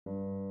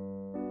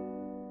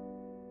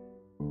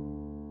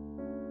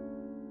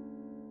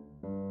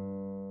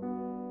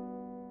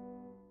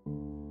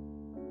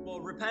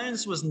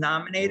Repentance was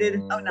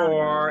nominated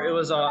nominated. it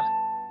was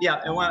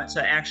it went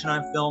to Action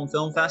on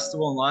Film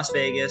Festival in Las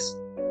Vegas,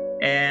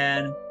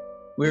 and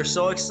we were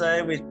so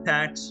excited.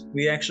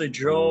 We actually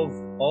drove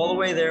all the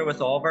way there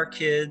with all of our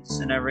kids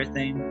and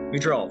everything. We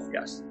drove,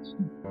 yes,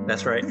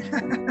 that's right.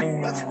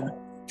 And,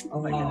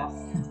 oh my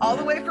goodness. All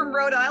the way from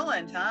Rhode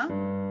Island, huh?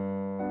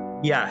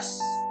 Yes.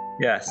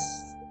 Oh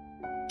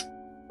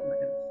my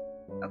goodness.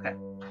 Okay.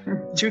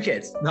 2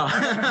 kids. No.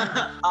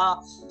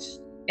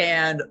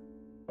 And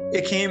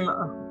it came,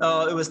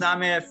 it was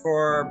nominated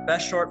for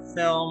Best Short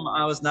Film.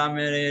 I was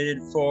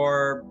nominated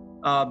for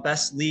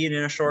Best Lead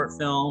in a Short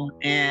Film.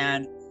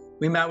 And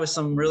we met with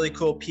some really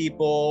cool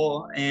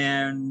people.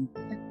 And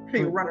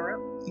runner-up.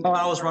 Oh,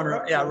 I was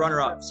runner-up. Yeah,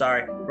 runner-up.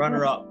 Sorry.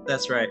 Runner-up.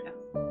 That's right.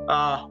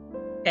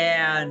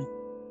 And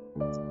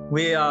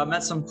we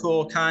met some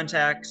cool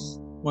contacts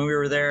when we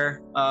were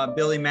there.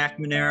 Billy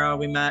McNamara,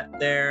 we met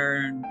there,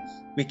 and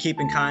we keep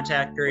in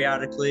contact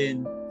periodically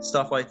and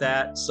stuff like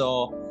that.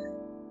 So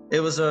it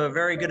was a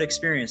very good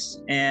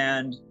experience,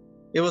 and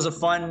it was a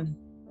fun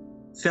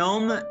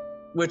film,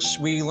 which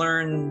we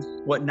learned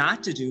what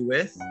not to do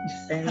with.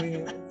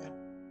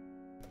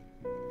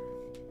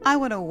 I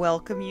want to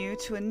welcome you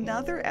to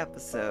another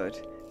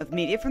episode of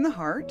Media from the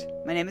Heart.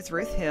 My name is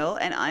Ruth Hill,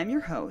 and I'm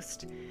your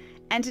host.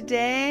 And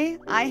today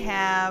I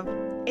have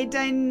a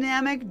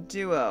dynamic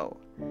duo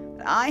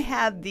that I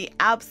had the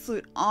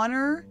absolute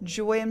honor,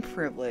 joy, and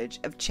privilege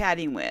of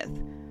chatting with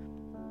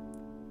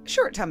a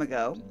short time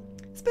ago.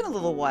 It's been a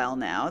little while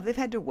now. They've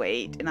had to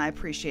wait, and I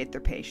appreciate their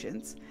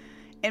patience.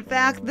 In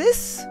fact,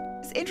 this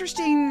is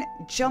interesting,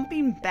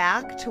 jumping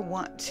back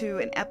to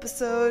an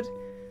episode,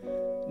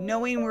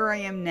 knowing where I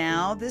am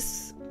now.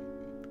 This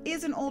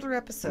is an older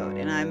episode,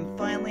 and I'm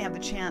finally have the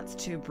chance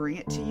to bring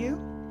it to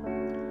you.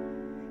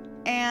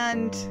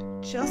 And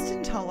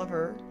Justin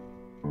Tolliver,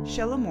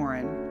 Chela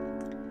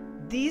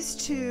Morin, these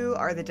two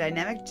are the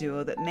dynamic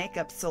duo that make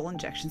up Soul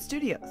Injection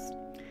Studios.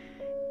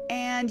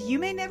 And you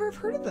may never have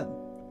heard of them.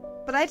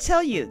 But I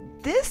tell you,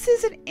 this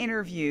is an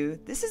interview,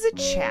 this is a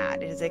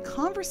chat, it is a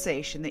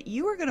conversation that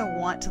you are going to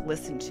want to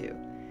listen to.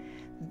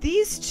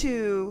 These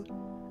two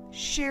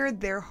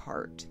shared their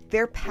heart,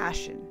 their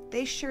passion,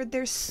 they shared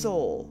their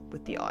soul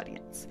with the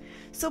audience.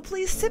 So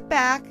please sit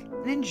back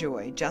and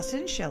enjoy Justin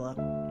and Chela.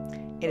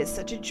 It is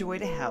such a joy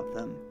to have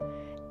them,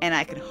 and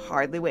I can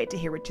hardly wait to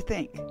hear what you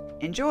think.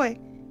 Enjoy.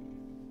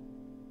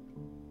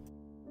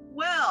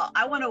 Well,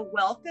 I want to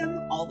welcome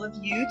all of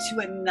you to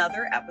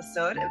another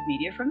episode of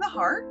Media from the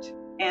Heart.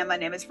 And my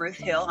name is Ruth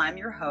Hill. I'm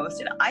your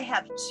host. And I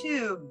have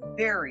two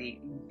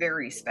very,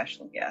 very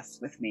special guests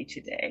with me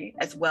today,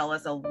 as well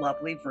as a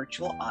lovely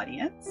virtual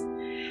audience.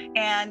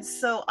 And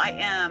so I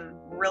am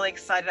really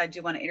excited. I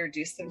do want to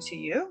introduce them to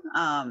you.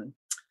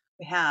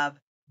 We have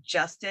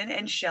Justin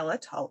and Chela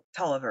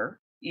Tolliver.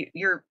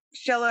 You're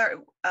Chela,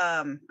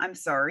 I'm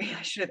sorry.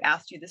 I should have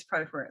asked you this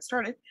probably before it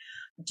started.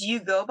 Do you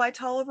go by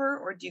Tolliver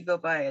or do you go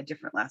by a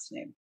different last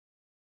name?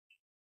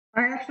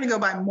 I actually go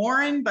by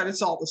Morin, but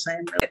it's all the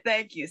same. Really.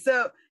 Thank you.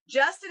 So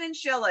Justin and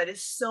Chela, it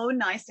is so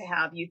nice to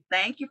have you.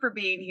 Thank you for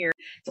being here.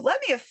 So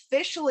let me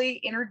officially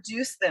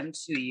introduce them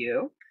to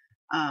you.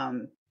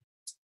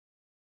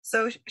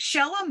 So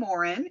Chela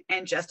Morin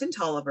and Justin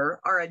Tolliver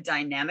are a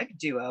dynamic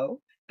duo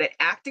that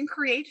act and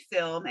create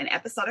film and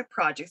episodic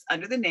projects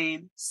under the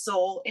name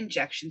Soul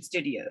Injection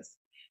Studios.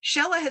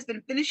 Chela has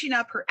been finishing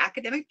up her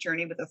academic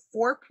journey with a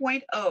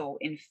 4.0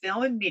 in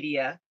film and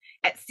media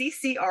at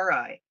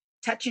CCRI,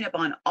 touching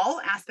upon all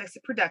aspects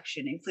of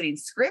production, including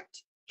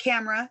script,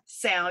 camera,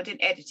 sound, and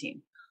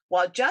editing,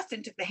 while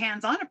Justin took the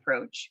hands-on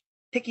approach,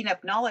 picking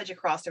up knowledge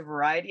across a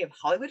variety of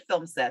Hollywood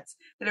film sets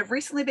that have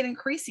recently been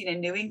increasing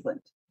in New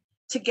England.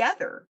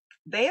 Together,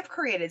 they have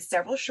created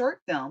several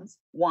short films.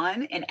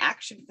 One, an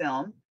action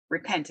film,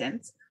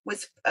 Repentance,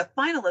 was a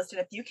finalist in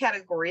a few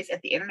categories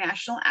at the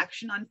International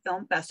Action on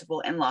Film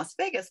Festival in Las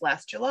Vegas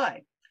last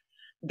July.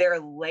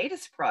 Their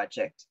latest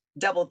project,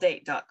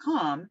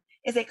 DoubleDate.com,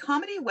 is a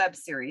comedy web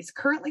series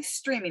currently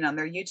streaming on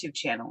their YouTube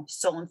channel,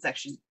 Soul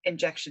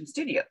Injection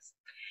Studios,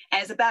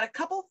 and is about a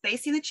couple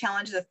facing the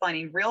challenges of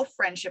finding real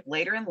friendship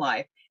later in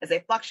life as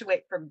they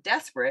fluctuate from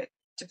desperate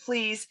to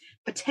please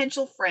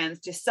potential friends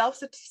to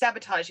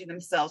self-sabotaging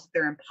themselves with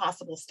their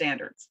impossible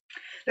standards.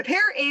 The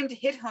pair aimed to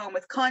hit home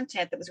with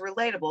content that was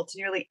relatable to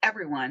nearly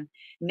everyone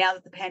now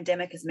that the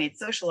pandemic has made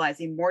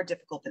socializing more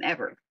difficult than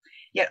ever,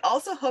 yet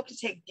also hope to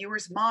take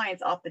viewers'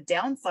 minds off the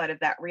downside of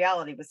that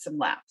reality with some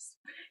laughs.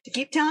 To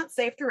keep talent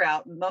safe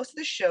throughout, most of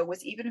the show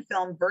was even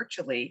filmed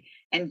virtually,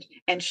 and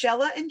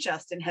Chela and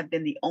Justin have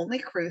been the only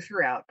crew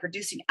throughout,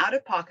 producing out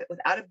of pocket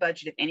without a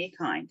budget of any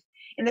kind.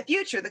 In the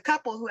future, the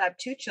couple, who have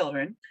 2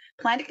 children,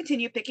 plan to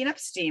continue picking up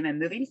steam and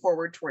moving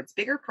forward towards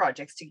bigger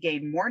projects to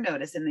gain more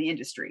notice in the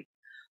industry.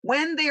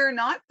 When they are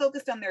not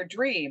focused on their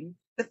dream,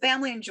 the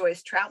family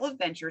enjoys travel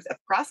adventures of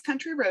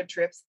cross-country road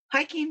trips,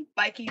 hiking,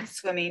 biking,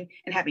 swimming,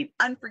 and having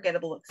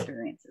unforgettable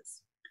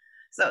experiences.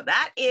 So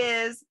that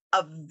is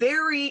a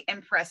very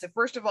impressive,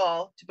 first of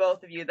all, to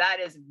both of you,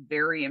 that is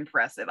very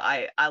impressive.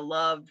 I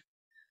love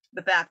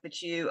the fact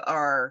that you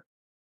are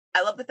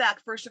I love the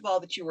fact, first of all,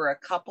 that you were a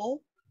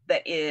couple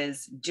that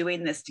is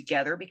doing this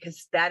together,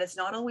 because that is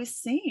not always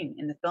seen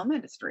in the film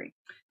industry.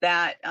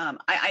 That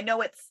I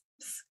know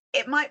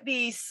it might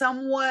be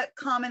somewhat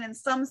common in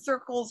some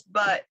circles,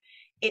 but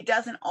it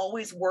doesn't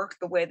always work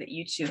the way that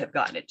you two have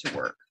gotten it to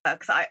work.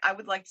 Because I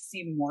would like to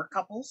see more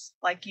couples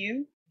like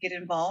you get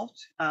involved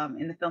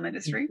in the film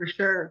industry. For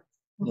sure.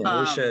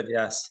 Yeah, we should.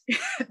 Yes.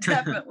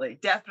 Definitely.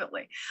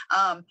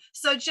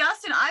 So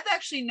Justin, I've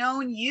actually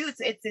known you.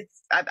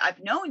 I've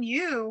known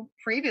you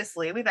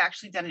previously. We've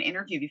actually done an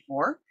interview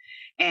before,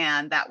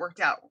 and that worked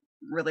out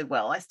really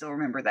well. I still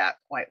remember that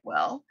quite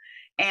well.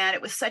 And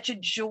it was such a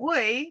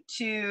joy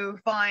to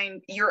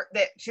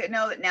to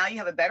know that now you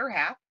have a better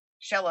half,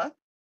 Chela.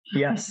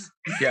 Yes.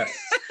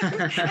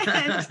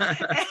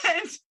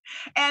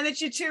 and that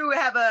you two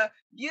have a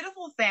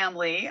beautiful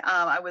family.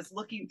 I was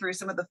looking through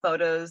some of the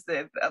photos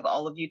of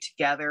all of you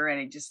together, and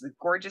it's just a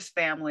gorgeous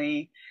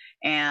family.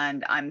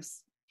 And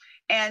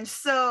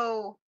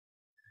so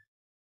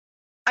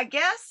I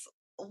guess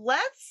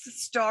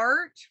let's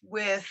start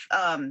with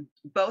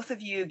both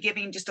of you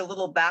giving just a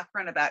little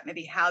background about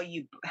maybe how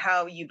you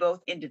both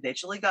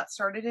individually got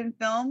started in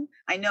film.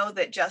 I know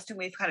that Justin,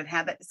 we've kind of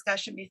had that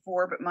discussion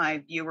before, but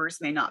my viewers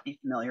may not be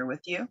familiar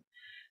with you.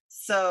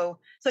 So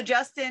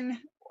Justin,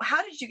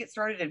 how did you get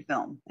started in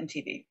film and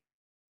TV?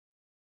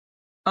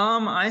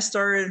 I'm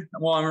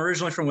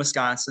originally from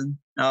Wisconsin.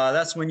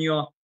 That's when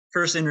you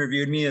first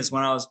interviewed me, is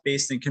when I was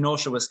based in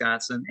Kenosha,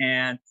 Wisconsin.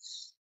 And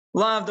a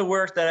lot of the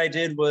work that I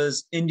did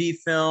was indie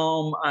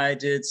film. I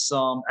did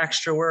some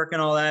extra work and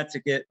all that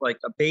to get like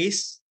a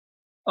base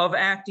of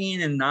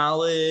acting and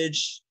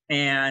knowledge.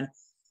 And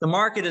the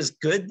market is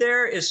good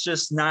there. It's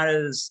just not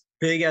as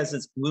big as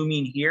it's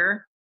blooming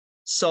here.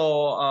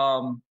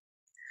 So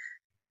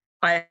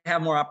I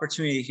have more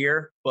opportunity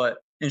here. But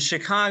in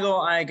Chicago,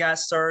 I got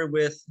started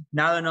with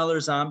Not Another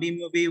Zombie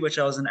Movie, which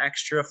I was an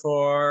extra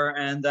for.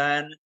 And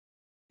then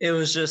it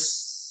was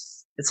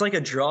it's like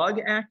a drug,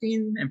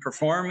 acting and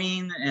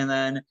performing. And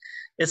then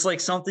it's like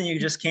something you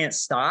just can't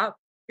stop.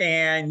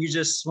 And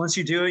once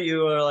you do it,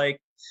 you are like,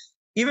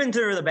 even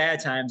through the bad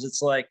times,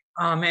 it's like,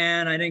 oh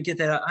man, I didn't get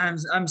that.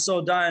 I'm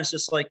so done. It's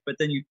just like, but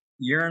then you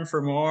yearn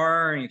for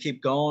more and you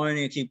keep going.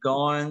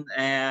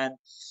 And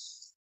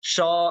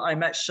I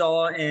met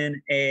Shaw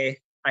in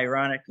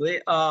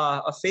ironically,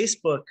 a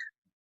Facebook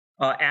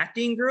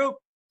acting group.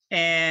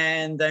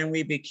 And then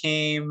we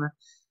became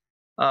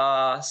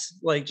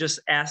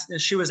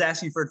she was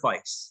asking for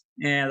advice,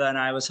 and then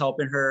I was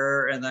helping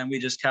her, and then we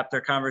just kept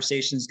our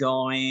conversations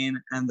going,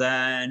 and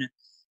then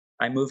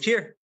I moved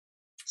here.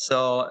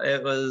 So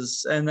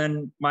and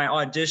then my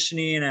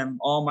auditioning and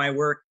all my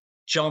work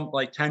jumped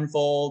like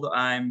tenfold.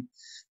 I'm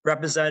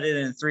represented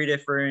in 3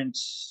 different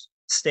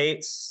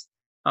states,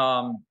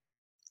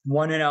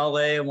 one in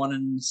LA, one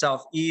in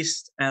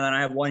Southeast, and then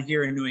I have one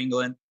here in New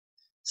England.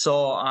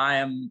 So I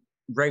am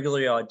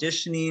regularly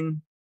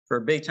auditioning for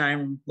big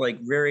time, like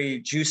very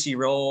juicy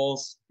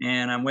roles,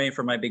 and I'm waiting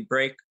for my big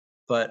break.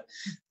 But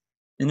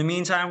in the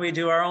meantime, we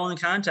do our own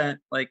content.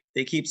 Like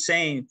they keep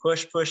saying,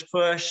 push,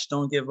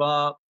 don't give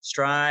up,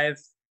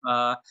 strive.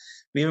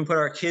 We even put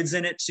our kids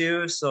in it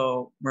too,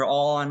 so we're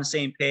all on the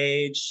same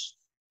page.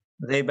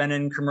 They've been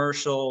in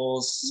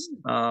commercials.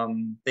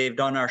 They've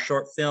done our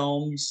short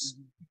films.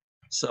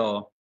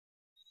 So.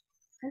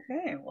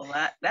 Okay, well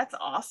that's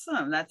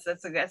awesome. That's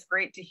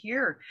great to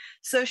hear.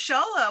 So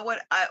Chela,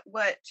 what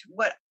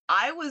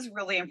I was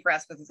really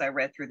impressed with as I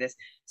read through this.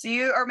 So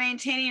you are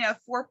maintaining a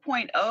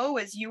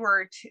 4.0 as you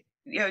were,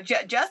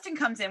 Justin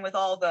comes in with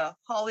all the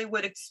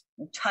Hollywood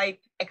type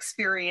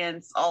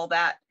experience, all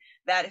that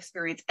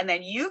experience, and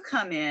then you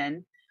come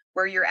in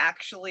where you're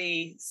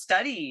actually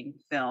studying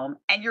film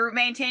and you're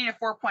maintaining a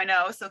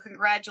 4.0. So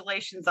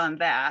congratulations on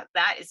that.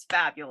 That is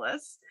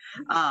fabulous.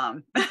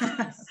 I'm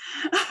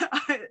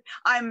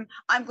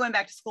going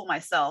back to school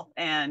myself,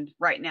 and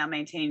right now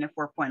maintaining a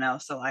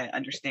 4.0. So I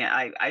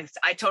understand.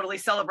 I totally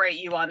celebrate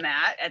you on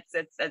that.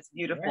 That's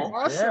beautiful.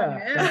 Awesome.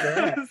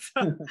 Yeah.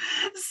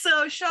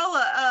 So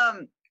Chela,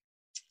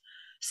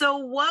 so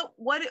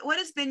what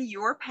has been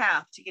your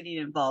path to getting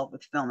involved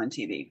with film and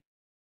TV?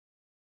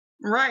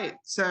 Right.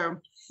 So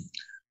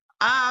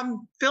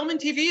film and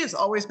TV has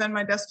always been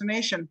my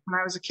destination. When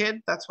I was a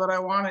kid, that's what I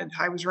wanted.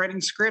 I was writing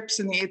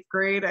scripts in the 8th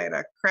grade. I had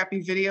a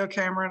crappy video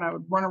camera, and I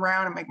would run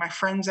around and make my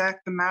friends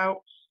act them out.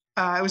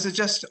 It was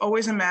just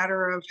always a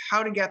matter of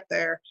how to get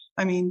there.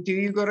 I mean, do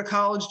you go to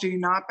college? Do you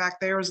not?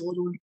 Back then it was a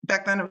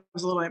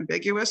little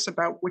ambiguous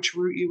about which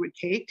route you would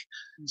take.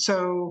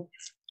 So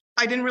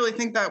I didn't really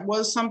think that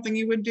was something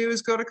you would do,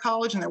 is go to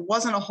college. And there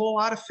wasn't a whole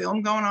lot of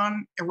film going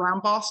on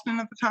around Boston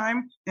at the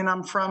time. And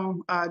I'm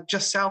from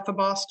just south of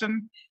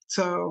Boston.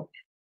 So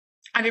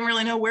I didn't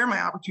really know where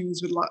my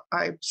opportunities would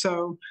lie.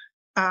 So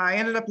I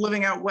ended up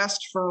living out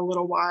west for a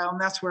little while.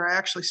 And that's where I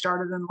actually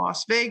started in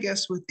Las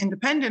Vegas with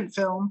independent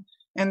film.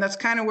 And that's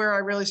kind of where I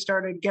really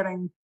started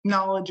getting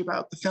knowledge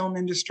about the film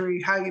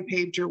industry, how you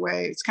paved your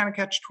way. It's kind of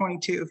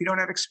catch-22. If you don't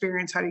have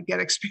experience, how do you get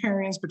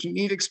experience? But you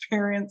need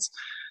experience.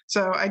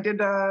 So I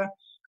did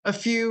a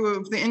few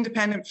of the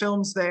independent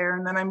films there,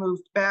 and then I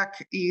moved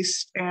back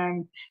east,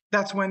 and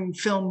that's when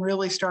film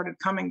really started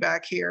coming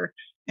back here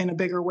in a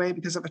bigger way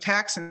because of a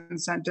tax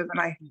incentive, and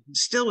I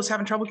still was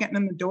having trouble getting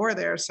in the door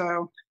there.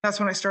 So that's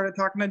when I started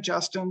talking to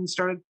Justin,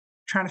 started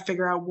trying to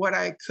figure out what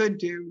I could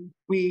do.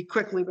 We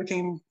quickly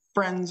became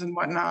friends and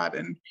whatnot,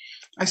 and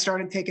I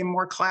started taking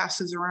more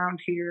classes around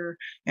here.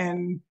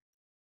 And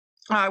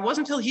it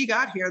wasn't until he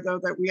got here, though,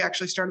 that we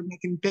actually started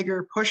making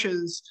bigger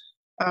pushes,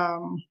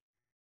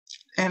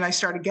 and I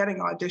started getting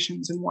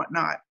auditions and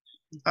whatnot.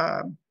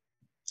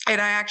 And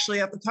I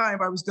actually, at the time,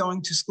 I was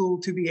going to school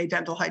to be a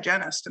dental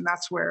hygienist, and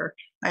that's where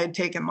I had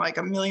taken like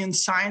a million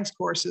science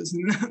courses,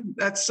 and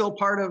that's still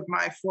part of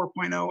my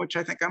 4.0, which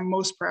I think I'm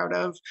most proud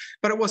of,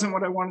 but it wasn't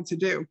what I wanted to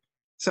do.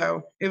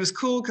 So it was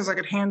cool because I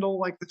could handle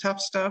like the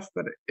tough stuff,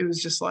 but it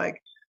was just like,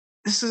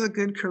 this is a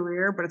good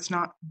career, but it's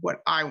not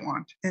what I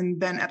want. And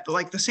then at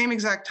the same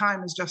exact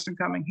time as Justin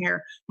coming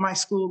here, my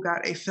school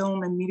got a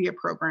film and media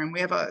program.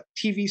 We have a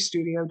TV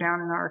studio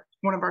down in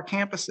one of our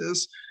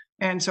campuses.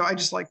 And so I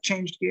just like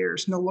changed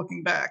gears, no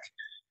looking back.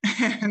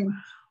 And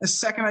the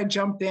second I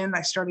jumped in,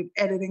 I started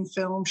editing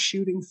film,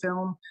 shooting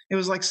film. It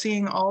was like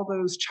seeing all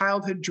those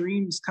childhood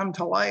dreams come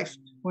to life,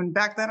 when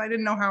back then I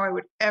didn't know how I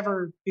would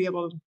ever be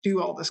able to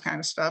do all this kind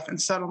of stuff.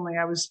 And suddenly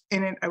I was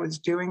in it, I was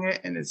doing it,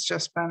 and it's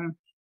just been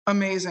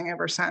amazing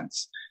ever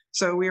since.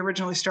 So we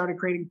originally started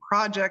creating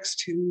projects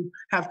to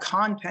have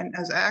content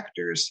as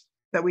actors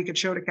that we could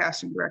show to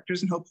casting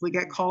directors and hopefully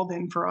get called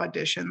in for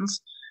auditions.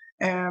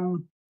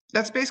 And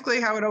that's basically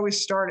how it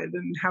always started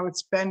and how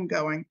it's been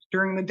going.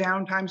 During the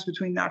downtimes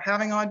between not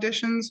having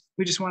auditions,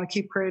 we just want to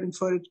keep creating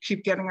footage,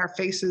 keep getting our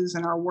faces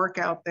and our work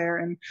out there.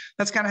 And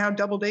that's kind of how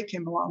Double Date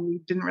came along. We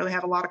didn't really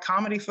have a lot of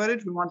comedy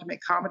footage. We wanted to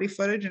make comedy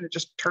footage, and it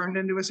just turned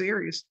into a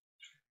series.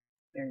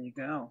 There you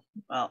go.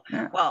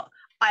 Well,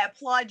 I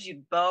applaud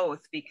you both,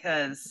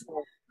 because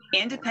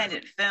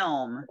independent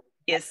film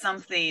is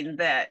something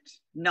that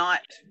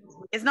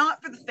is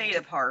not for the faint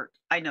of heart.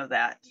 I know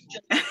that.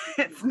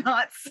 It's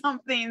not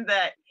something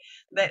that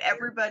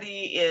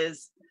everybody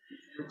is.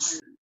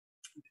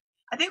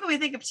 I think when we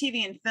think of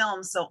TV and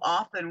film, so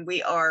often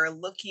we are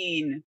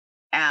looking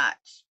at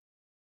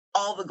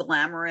all the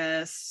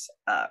glamorous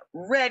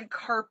red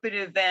carpet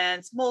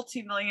events,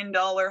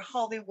 multi-million-dollar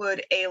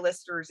Hollywood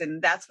A-listers,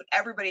 and that's what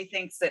everybody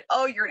thinks, that,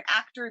 oh, you're an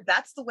actor,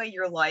 that's the way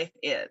your life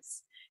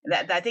is.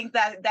 That I think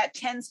that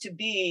tends to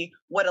be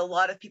what a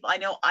lot of people. I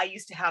know I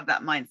used to have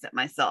that mindset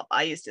myself.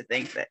 I used to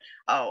think that,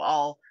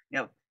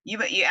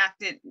 you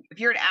acted. If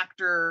you're an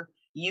actor,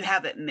 you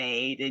have it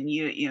made, and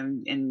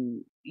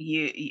you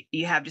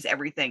have just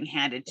everything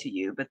handed to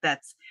you. But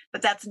that's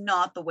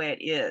not the way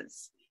it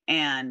is.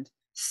 And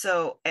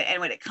so,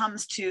 and when it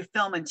comes to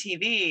film and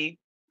TV,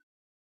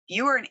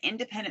 you are an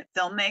independent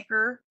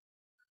filmmaker.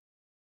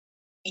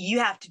 You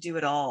have to do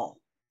it all.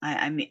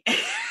 I mean.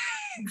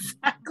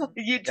 Exactly.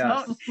 You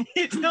don't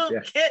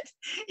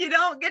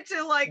get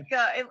to like,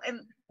 and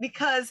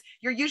because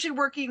you're usually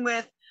working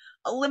with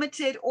a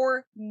limited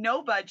or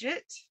no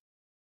budget,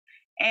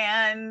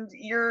 and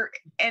you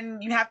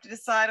have to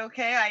decide,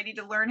 okay, I need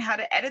to learn how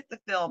to edit the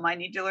film. I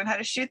need to learn how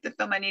to shoot the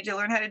film. I need to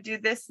learn how to do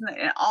this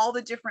and all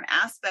the different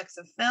aspects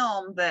of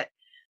film that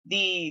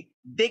the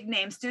big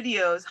name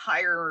studios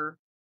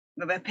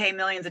pay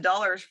millions of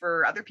dollars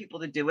for other people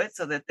to do it,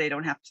 so that they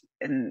don't have to,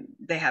 and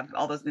they have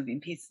all those moving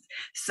pieces.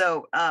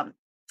 So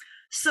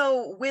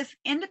with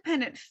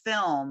independent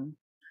film,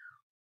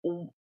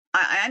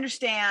 I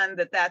understand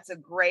that that's a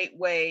great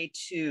way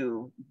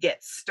to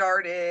get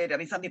started. I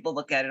mean, some people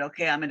look at it,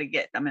 okay, I'm going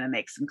to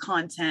make some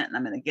content, and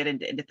I'm going to get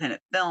into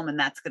independent film, and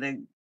that's going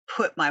to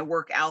put my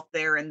work out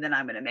there, and then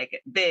I'm going to make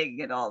it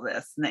big and all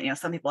this. And then,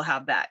 some people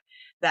have that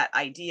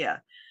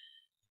idea.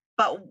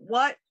 But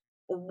what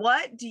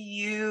do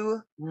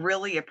you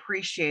really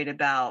appreciate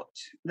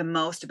the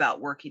most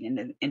about working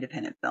in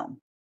independent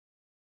film?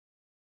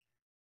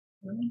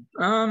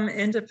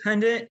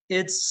 Independent,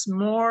 it's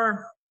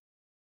more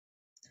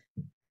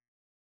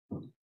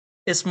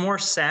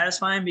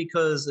satisfying,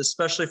 because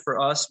especially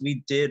for us,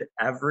 we did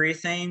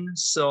everything.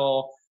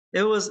 So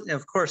it was,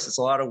 of course, it's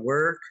a lot of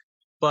work,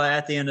 but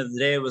at the end of the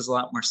day, it was a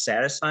lot more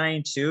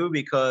satisfying too,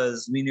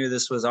 because we knew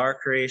this was our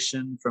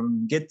creation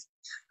from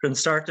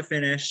start to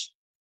finish.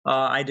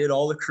 I did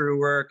all the crew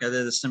work. I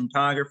did the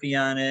cinematography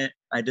on it.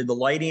 I did the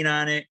lighting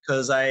on it,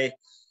 because I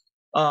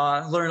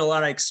learned a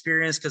lot of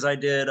experience, because I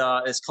did,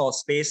 it's called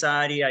Space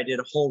Oddity. I did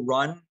a whole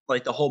run,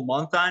 like the whole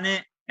month on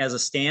it as a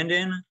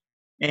stand-in.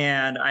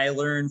 And I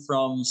learned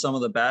from some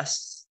of the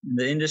best in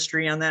the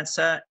industry on that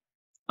set.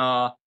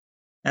 And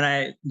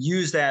I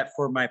used that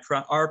for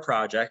our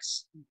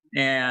projects.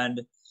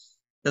 And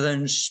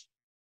then,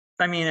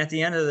 I mean, at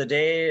the end of the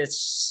day,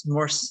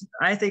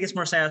 I think it's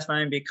more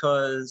satisfying,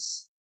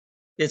 because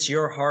it's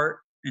your heart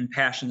and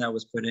passion that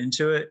was put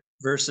into it,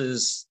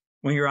 versus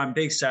when you're on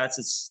big sets,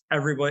 it's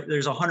everybody,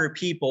 there's 100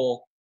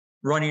 people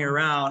running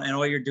around, and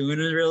all you're doing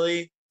is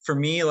really, for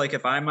me, like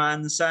if I'm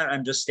on the set,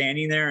 I'm just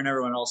standing there and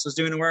everyone else is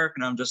doing the work,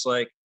 and I'm just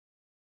like,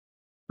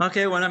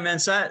 okay, when I'm in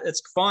set,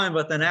 it's fun,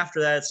 but then after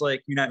that, it's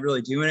like you're not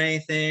really doing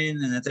anything,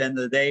 and at the end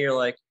of the day, you're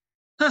like,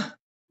 huh,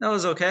 that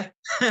was okay,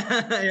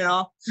 you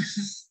know.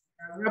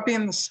 Without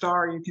being the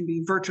star, you can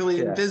be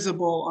virtually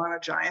invisible on a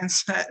giant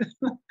set.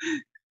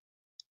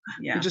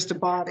 Yeah, you're just a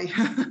body.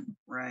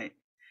 Right.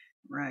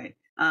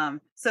 And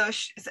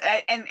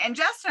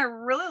Justin, I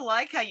really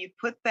like how you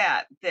put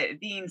that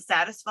being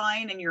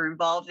satisfying and you're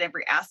involved in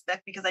every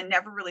aspect, because I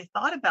never really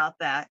thought about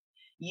that.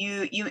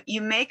 You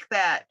make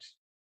that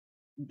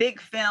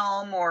big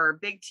film or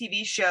big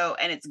TV show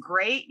and it's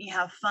great. You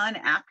have fun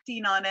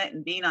acting on it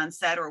and being on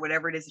set or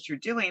whatever it is that you're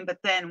doing. But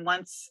then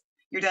once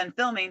you're done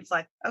filming, it's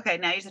like, okay,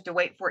 now you just have to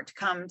wait for it to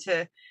come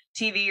to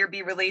TV or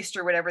be released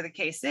or whatever the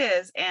case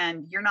is.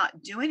 And you're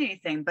not doing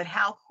anything. But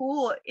how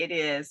cool it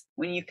is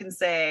when you can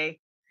say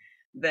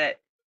that,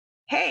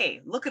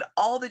 hey, look at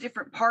all the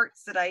different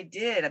parts that I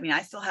did. I mean,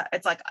 I still have,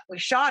 it's like we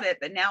shot it,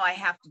 but now I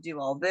have to do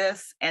all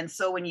this. And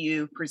so when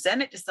you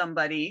present it to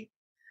somebody,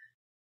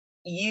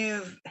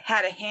 you've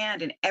had a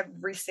hand in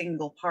every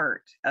single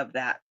part of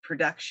that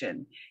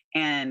production.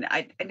 And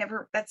I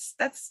never,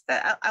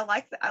 I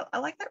like that. I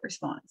like that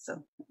response.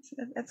 So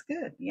that's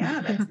good. Yeah,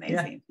 that's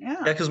amazing.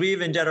 Yeah. Because we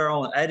even did our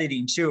own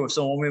editing too.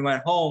 So when we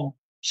went home,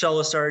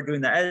 Chela started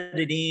doing the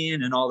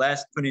editing and all that,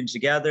 putting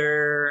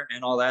together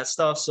and all that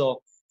stuff.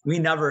 So we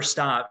never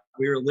stopped.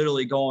 We were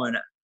literally going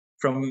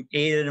from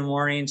 8 in the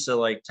morning to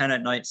like 10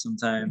 at night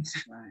sometimes.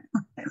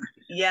 Right.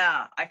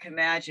 Yeah, I can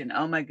imagine.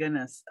 Oh my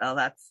goodness. Oh,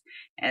 that's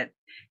it.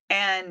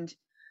 And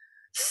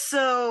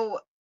so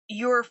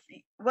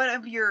one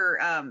of your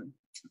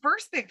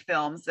first big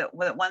films that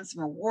won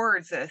some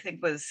awards, I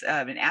think, was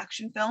an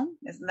action film.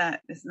 Isn't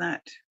that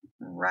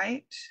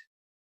right?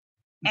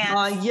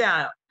 And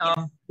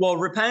well,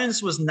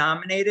 Repentance was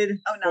nominated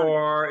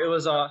for, it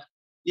was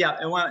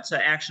it went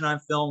to Action on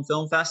Film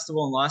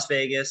Festival in Las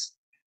Vegas,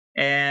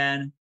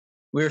 and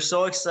we were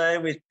so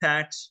excited.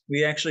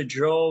 We actually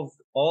drove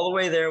all the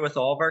way there with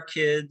all of our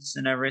kids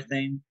and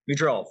everything. We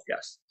drove,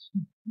 yes,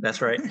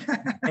 that's right.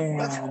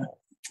 And,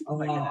 oh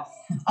my goodness.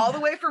 All the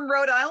way from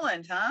Rhode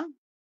Island, huh?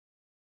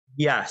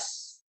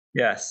 Yes.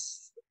 Oh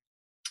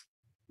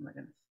my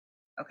goodness.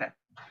 Okay.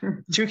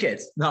 2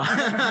 kids. No.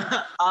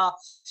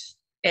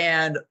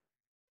 And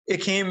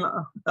it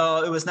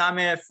was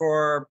nominated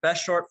for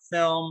Best Short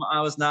Film.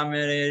 I was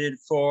nominated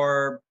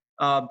for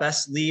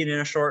Best Lead in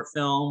a Short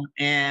Film.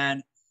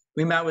 And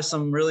we met with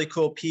some really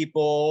cool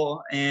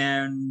people.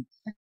 And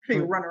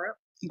runner-up.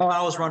 Oh,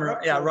 I was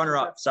runner-up. Yeah,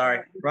 runner-up.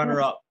 Sorry.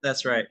 Runner-up.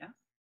 That's right.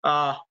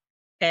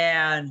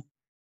 And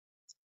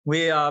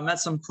we met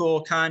some cool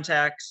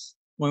contacts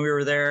when we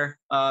were there.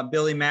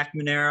 Billy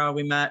McNamara,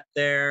 we met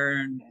there,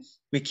 and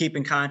we keep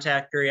in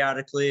contact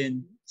periodically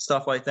and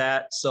stuff like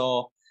that.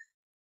 So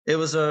it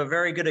was a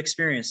very good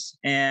experience,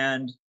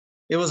 and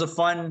it was a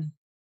fun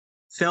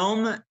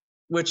film,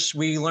 which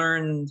we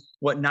learned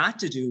what not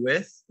to do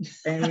with.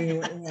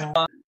 And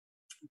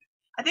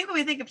I think when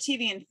we think of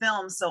TV and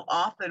film, so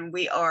often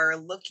we are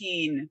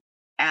looking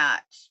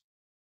at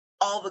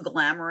all the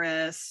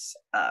glamorous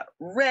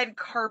red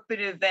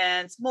carpet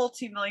events,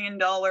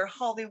 multi-million-dollar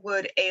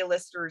Hollywood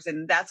A-listers,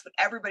 and that's what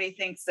everybody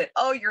thinks, that,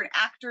 oh, you're an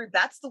actor,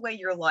 that's the way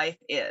your life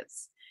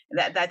is.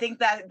 I think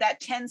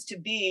that tends to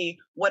be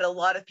what a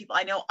lot of people,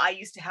 I know I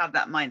used to have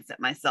that mindset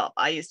myself.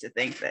 I used to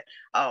think that,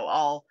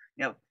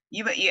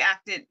 you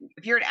acted,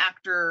 if you're an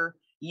actor,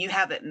 you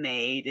have it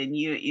made, and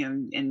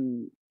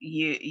you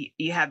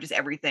have just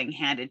everything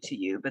handed to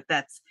you, but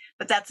that's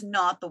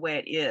not the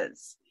way it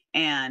is.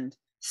 And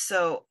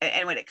so,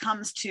 and when it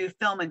comes to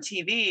film and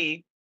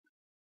TV,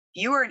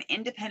 you are an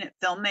independent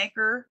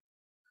filmmaker,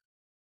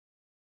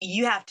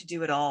 you have to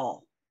do it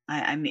all.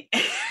 I mean,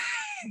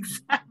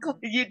 exactly.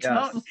 You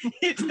don't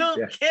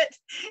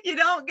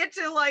get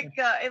to like,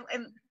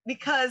 and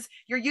because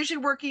you're usually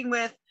working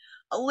with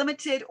a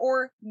limited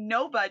or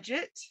no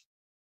budget,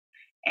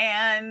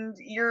 and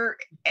you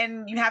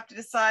have to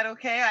decide,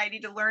 okay, I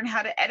need to learn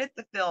how to edit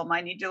the film,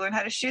 I need to learn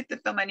how to shoot the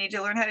film, I need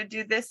to learn how to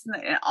do this,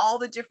 and all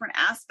the different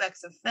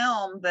aspects of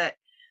film that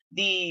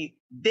the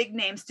big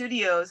name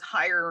studios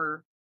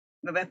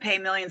pay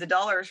millions of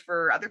dollars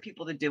for other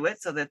people to do it,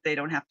 so that they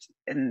don't have to,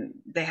 and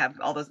they have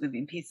all those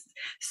moving pieces.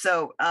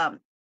 So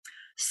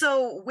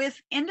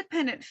with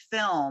independent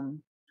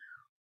film,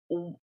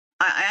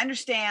 I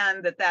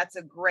understand that that's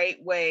a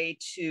great way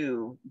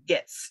to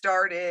get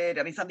started.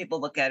 I mean, some people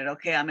look at it,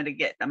 okay, I'm going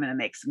to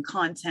make some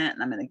content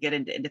and I'm going to get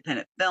into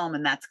independent film,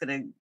 and that's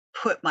going to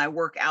put my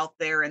work out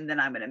there, and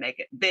then I'm going to make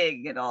it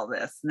big and all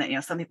this. And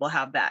then, some people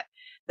have that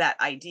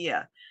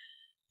idea.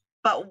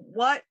 But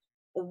what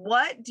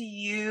do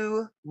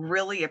you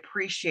really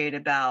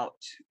appreciate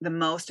the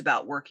most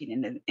about working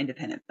in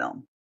independent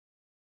film?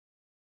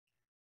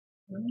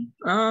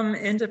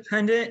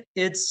 Independent,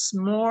 it's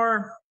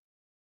more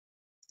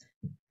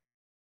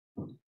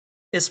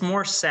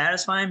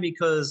satisfying,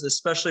 because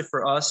especially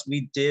for us,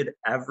 we did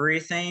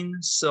everything.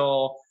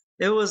 So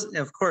it was,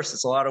 of course,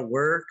 it's a lot of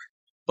work,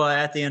 but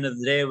at the end of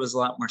the day, it was a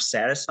lot more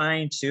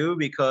satisfying too,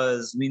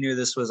 because we knew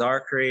this was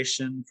our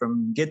creation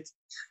from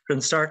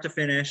start to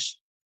finish.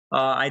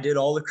 I did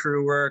all the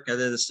crew work. I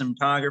did the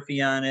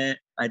cinematography on it.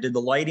 I did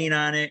the lighting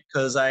on it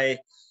because I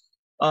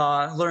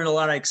learned a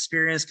lot of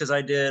experience because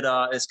I did,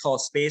 it's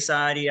called Space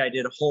Oddity. I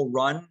did a whole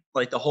run,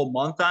 like the whole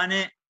month on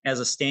it as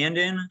a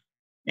stand-in.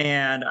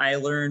 And I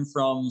learned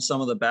from some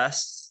of the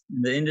best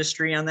in the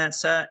industry on that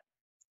set.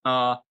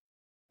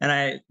 And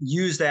I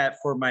use that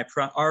for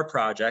our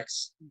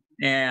projects.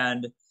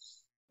 And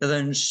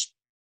then,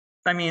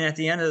 I mean, at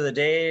the end of the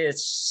day,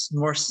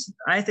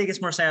 I think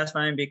it's more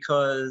satisfying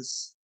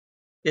because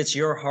it's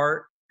your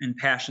heart and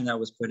passion that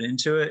was put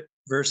into it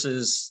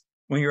versus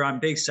when you're on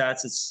big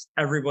sets, it's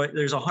everybody,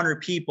 there's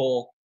 100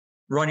 people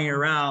running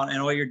around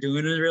and all you're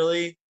doing is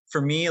really,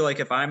 for me, like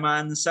if I'm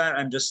on the set,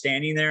 I'm just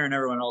standing there and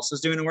everyone else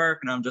is doing the work.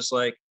 And I'm just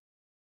like,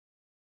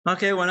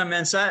 okay, when I'm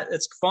in set,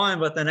 it's fun.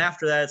 But then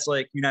after that, it's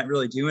like, you're not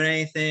really doing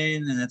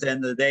anything. And at the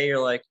end of the day,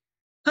 you're like,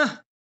 huh,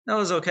 that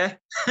was okay.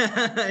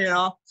 You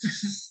know?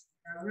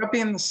 Without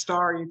being the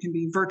star, you can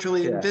be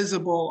virtually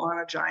invisible on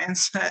a giant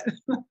set.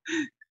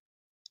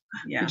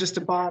 You're just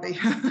a body.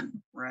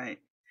 Right.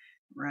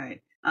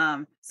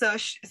 And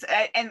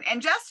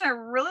Justin, I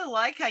really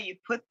like how you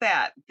put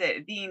that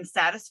being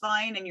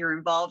satisfying and you're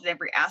involved in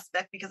every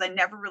aspect, because I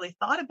never really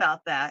thought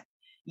about that.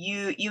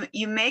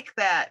 You make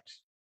that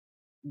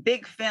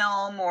big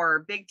film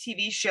or big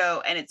TV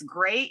show and it's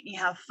great. You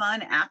have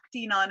fun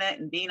acting on it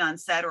and being on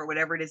set or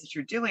whatever it is that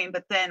you're doing.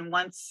 But then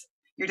once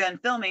you're done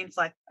filming, it's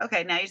like,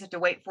 okay, now you just have to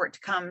wait for it to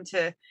come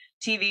to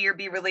TV or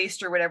be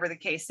released or whatever the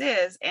case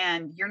is.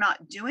 And you're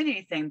not doing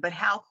anything. But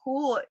how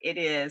cool it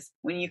is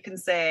when you can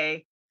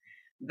say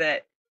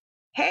that,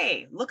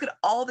 hey, look at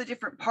all the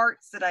different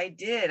parts that I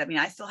did. I mean,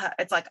 I still have,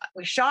 it's like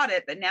we shot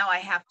it, but now I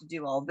have to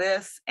do all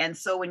this. And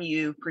so when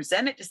you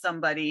present it to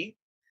somebody,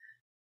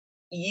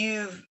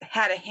 you've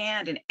had a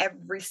hand in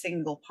every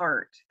single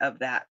part of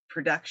that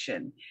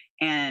production.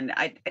 And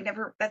I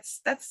never,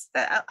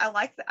 I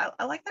like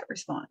that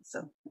response.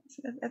 So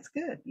that's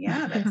good.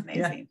 Yeah, that's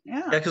amazing.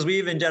 Yeah. Because we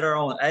even did our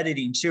own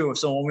editing too.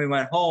 So when we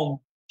went home,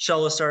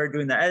 Chela started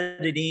doing the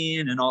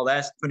editing and all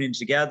that, putting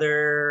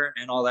together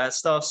and all that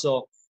stuff.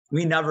 So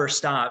we never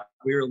stopped.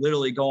 We were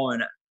literally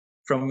going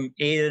from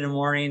 8 in the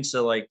morning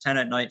to like 10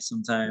 at night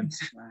sometimes.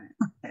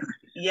 Right.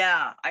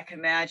 Yeah, I can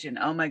imagine.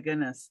 Oh my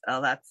goodness.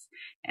 Oh, that's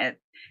it.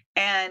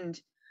 And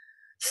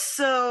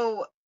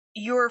so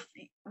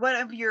one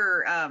of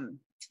your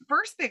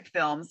first big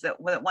films that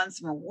won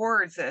some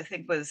awards, I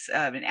think, was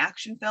an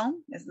action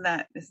film. Isn't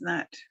that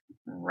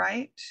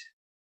right?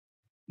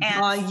 And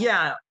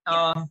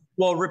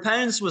well,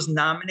 Repentance was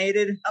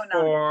nominated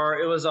for,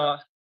 it was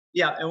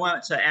it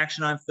went to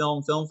Action on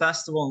Film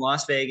Festival in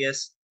Las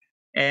Vegas.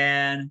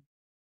 And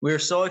we were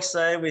so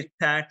excited.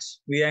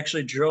 We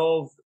actually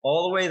drove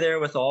all the way there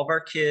with all of our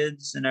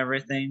kids and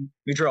everything.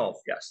 We drove,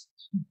 yes,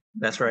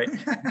 that's right.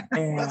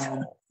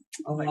 And,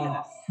 oh my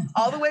goodness.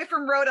 All the way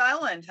from Rhode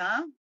Island,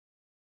 huh?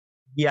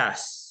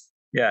 Yes.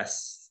 Oh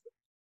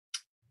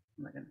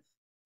my goodness.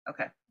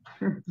 Okay.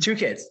 2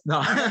 kids.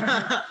 No.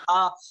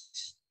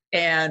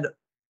 And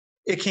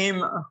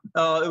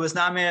it was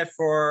nominated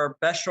for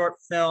Best Short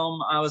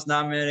Film. I was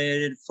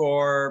nominated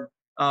for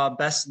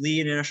Best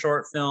Lead in a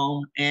Short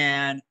Film.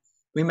 And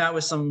we met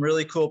with some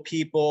really cool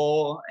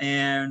people.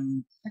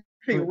 And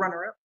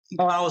runner-up.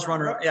 Oh, I was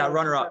runner-up. Yeah,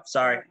 runner-up.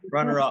 Sorry.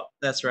 Runner-up.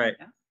 That's right.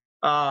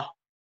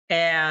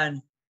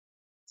 And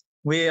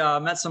we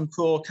met some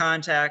cool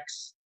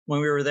contacts when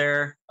we were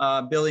there.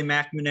 Billy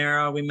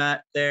McNamara, we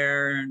met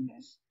there. And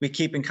we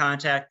keep in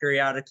contact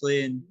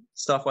periodically and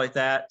stuff like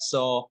that.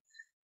 So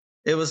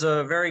it was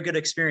a very good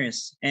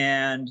experience.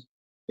 And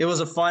it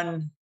was a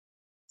fun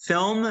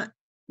film,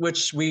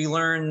 which we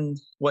learned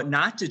what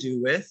not to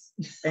do with.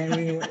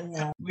 And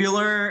we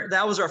learned,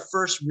 that was our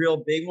first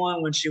real big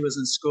one when she was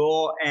in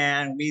school.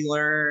 And we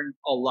learned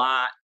a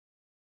lot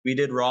we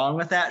did wrong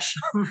with that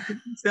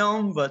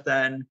film. But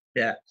then,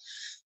 yeah,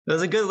 it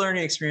was a good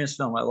learning experience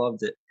film. I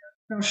loved it.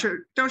 Don't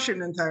shoot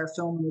an entire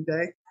film in a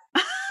day.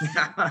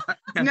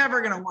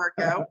 Never going to work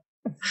out.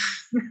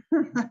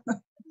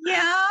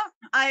 Yeah,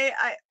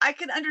 I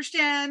can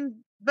understand,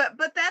 but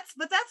that's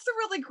the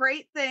really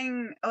great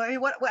thing.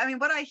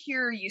 What I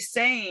hear you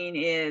saying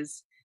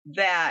is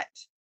that,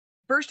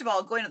 first of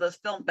all, going to those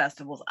film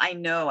festivals, I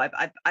know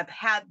I've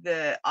had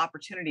the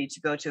opportunity to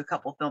go to a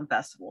couple film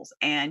festivals,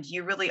 and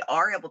you really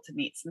are able to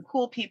meet some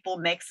cool people,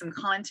 make some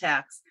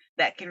contacts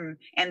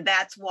and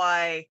that's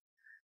why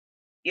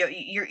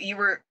you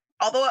were.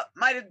 Although it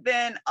might have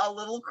been a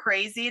little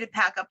crazy to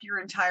pack up your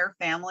entire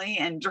family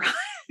and drive.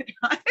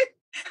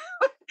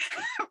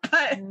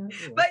 But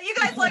you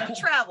guys like to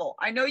travel.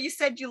 I know you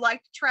said you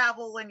like to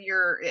travel,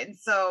 and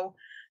so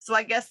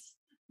I guess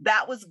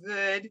that was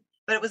good.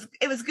 But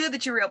it was good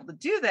that you were able to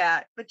do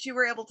that. But you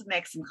were able to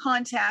make some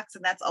contacts,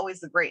 and that's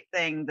always the great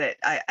thing that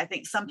I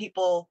think some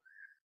people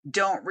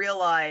don't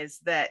realize,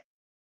 that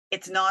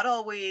it's not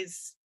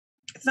always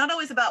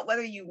about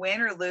whether you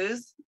win or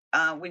lose.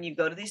 When you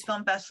go to these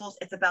film festivals,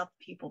 it's about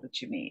the people that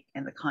you meet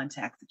and the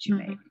contacts that you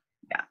make.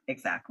 Yeah,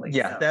 exactly.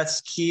 Yeah,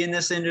 that's key in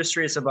this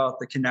industry. It's about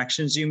the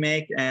connections you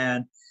make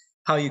and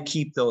how you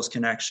keep those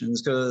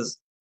connections. Because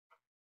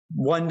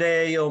one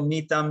day you'll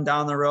meet them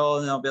down the road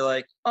and they'll be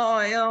like,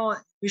 oh,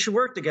 we should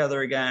work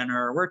together again,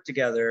 or work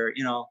together,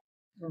 Yeah.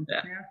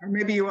 Or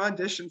maybe you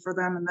audition for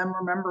them and them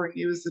remembering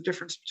you is the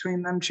difference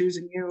between them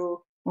choosing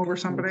you over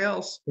somebody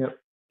else. Yep.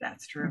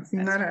 That's true. I've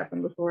seen that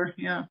happen before.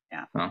 Yeah.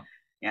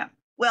 Yeah.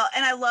 Well,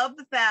 and I love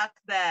the fact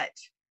that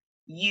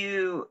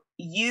you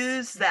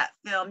use that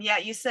film. Yeah,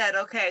 you said,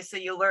 okay, so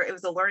you learn, it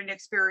was a learning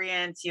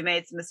experience. You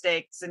made some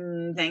mistakes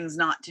and things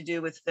not to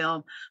do with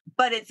film,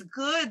 but it's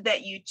good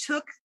that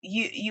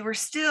you were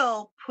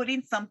still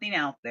putting something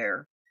out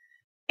there,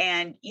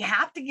 and you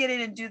have to get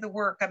in and do the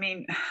work. I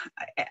mean,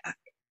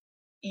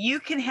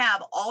 you can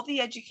have all the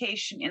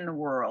education in the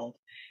world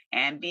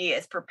and be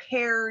as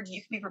prepared.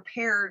 You can be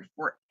prepared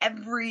for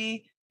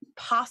every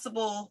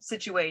possible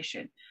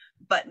situation,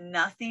 but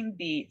nothing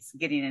beats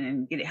getting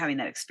in and having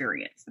that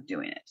experience of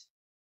doing it.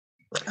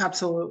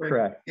 Absolutely.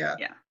 Correct. Yeah.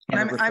 Yeah.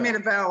 I made a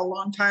vow a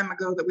long time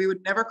ago that we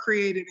would never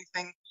create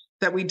anything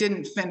that we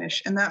didn't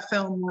finish. And that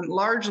film went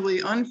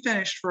largely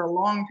unfinished for a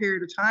long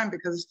period of time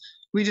because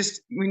we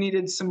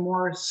needed some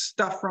more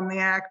stuff from the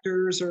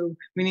actors, or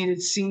we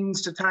needed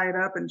scenes to tie it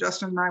up. And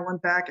Justin and I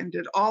went back and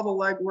did all the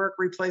legwork,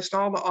 replaced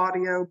all the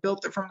audio,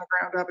 built it from the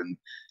ground up. And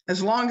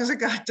as long as it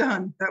got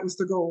done, that was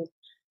the goal,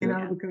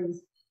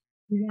 because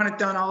we want it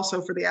done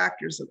also for the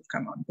actors that have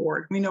come on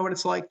board. We know what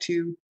it's like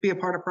to be a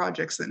part of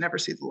projects that never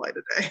see the light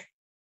of day.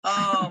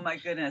 Oh my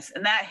goodness.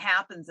 And that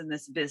happens in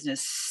this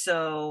business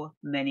so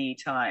many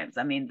times.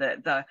 I mean,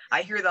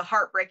 I hear the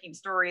heartbreaking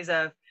stories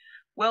of,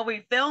 well,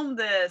 we filmed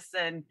this,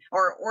 and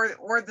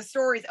or the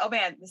stories. Oh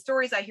man, the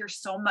stories I hear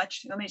so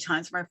many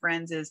times from my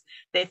friends is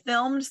they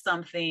filmed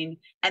something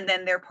and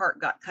then their part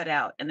got cut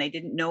out and they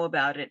didn't know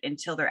about it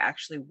until they're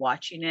actually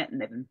watching it,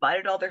 and they've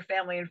invited all their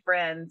family and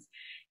friends,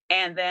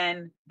 and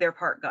then their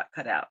part got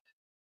cut out.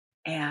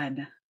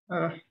 And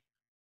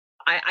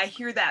I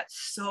hear that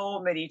so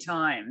many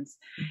times.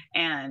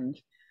 And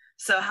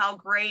so how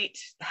great,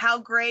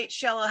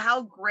 Chela,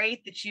 how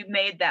great that you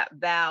made that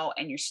vow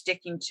and you're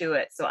sticking to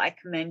it. So I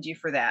commend you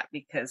for that,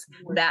 because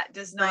that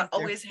does not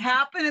always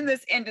happen in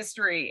this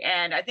industry.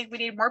 And I think we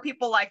need more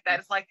people like that.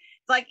 It's like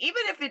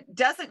even if it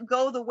doesn't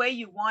go the way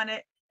you want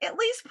it, at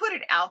least put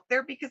it out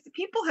there, because the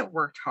people have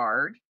worked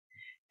hard.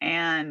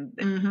 And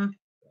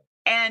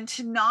and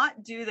to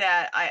not do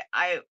that,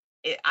 I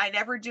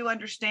never do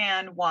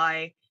understand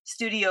why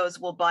studios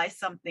will buy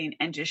something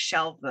and just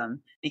shelve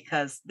them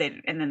and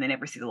then they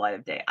never see the light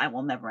of day. I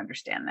will never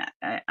understand that.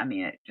 I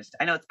mean,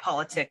 I know it's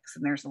politics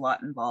and there's a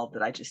lot involved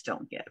that I just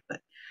don't get,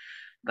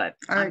 but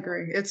I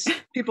agree. It's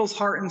people's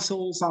heart and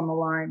souls on the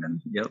line.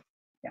 And yep.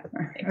 Yeah,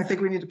 exactly. I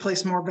think we need to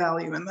place more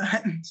value in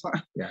that. So,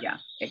 yeah,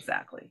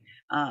 exactly.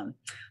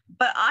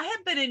 But I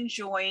have been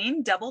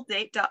enjoying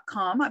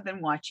doubledate.com. I've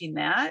been watching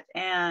that.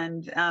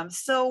 And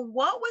so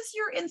what was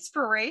your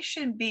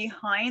inspiration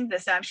behind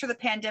this? I'm sure the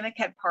pandemic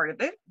had part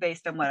of it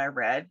based on what I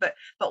read, but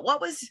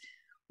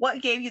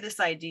what gave you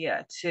this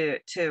idea to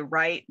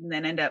write and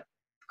then end up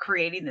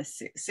creating this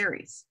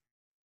series?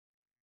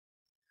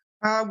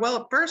 Well,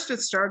 at first it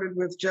started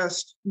with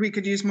we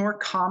could use more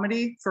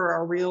comedy for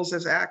our reels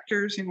as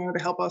actors, to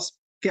help us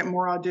get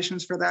more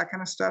auditions for that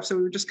kind of stuff. So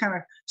we were just kind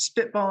of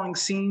spitballing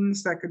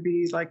scenes that could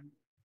be like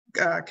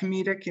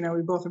comedic.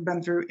 We both have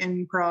been through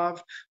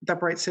improv with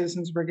Upright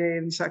Citizens Brigade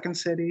and Second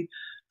City.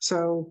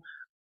 So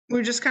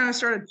we just kind of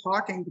started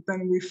talking, but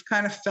then we've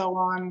kind of fell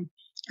on,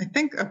 I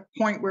think, a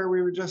point where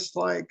we were just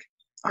like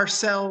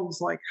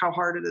ourselves, like how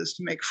hard it is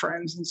to make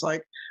friends. And it's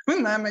like,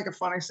 wouldn't that make a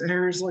funny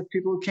series, like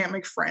people who can't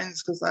make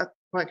friends? Because that,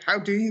 like, how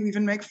do you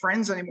even make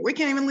friends anymore? We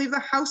can't even leave the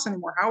house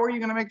anymore. How are you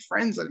going to make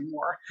friends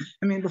anymore?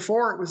 I mean,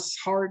 before it was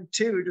hard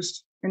too,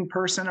 just in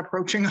person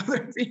approaching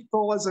other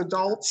people as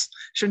adults.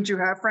 Shouldn't you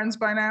have friends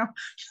by now?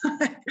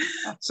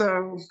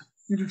 So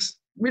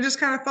we just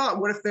kind of thought,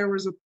 what if there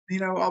was we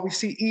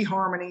see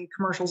eHarmony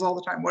commercials all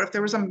the time. What if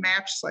there was a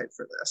match site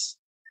for this?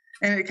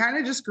 And it kind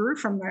of just grew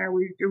from there.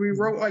 We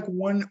wrote like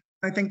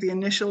I think the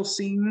initial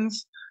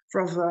scenes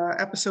of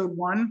episode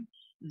 1,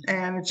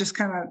 and it just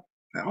kind of,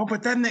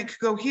 but then they could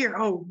go here.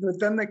 But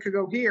then they could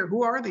go here.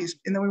 Who are these?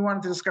 And then we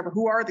wanted to discover,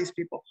 who are these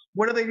people?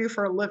 What do they do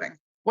for a living?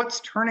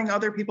 What's turning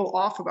other people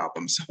off about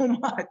them so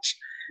much?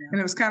 Yeah. And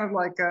it was kind of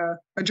like a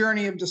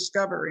journey of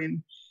discovery,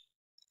 and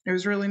it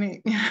was really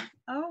neat.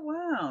 Oh,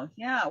 wow.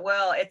 Yeah.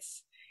 Well,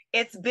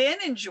 it's been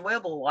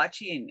enjoyable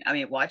watching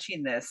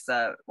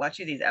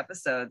these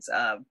episodes.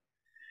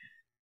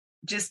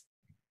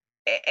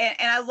 And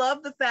I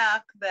love the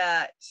fact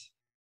that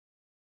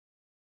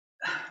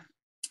I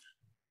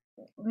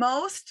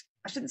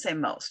shouldn't say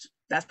most,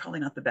 that's probably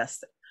not the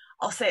best.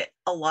 I'll say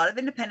a lot of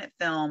independent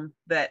film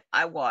that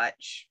I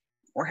watch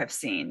or have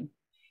seen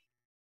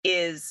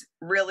is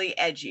really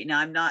edgy. Now,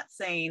 I'm not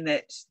saying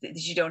that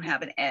you don't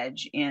have an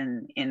edge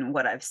in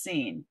what I've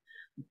seen,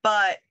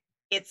 but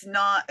it's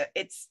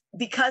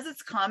because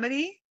it's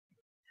comedy,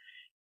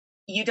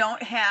 you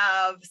don't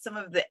have some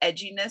of the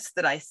edginess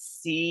that I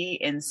see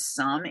in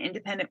some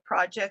independent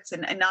projects,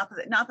 and not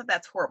that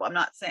that's horrible. I'm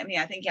not saying, I mean,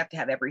 I think you have to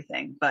have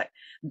everything, but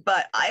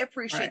I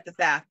appreciate the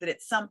fact that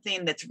it's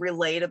something that's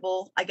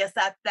relatable. I guess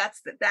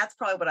that's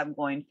probably what I'm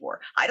going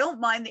for. I don't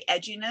mind the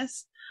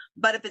edginess,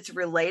 but if it's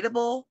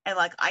relatable and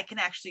like I can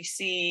actually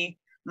see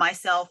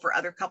myself or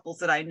other couples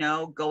that I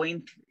know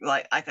going through,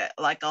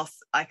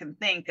 I can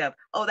think of,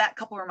 oh, that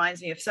couple reminds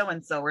me of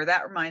so-and-so, or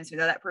that reminds me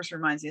that person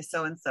reminds me of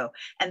so-and-so.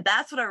 And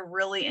that's what I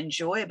really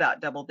enjoy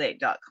about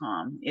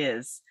doubledate.com,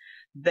 is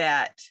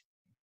that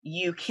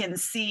you can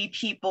see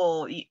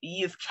people,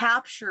 you've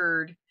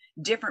captured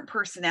different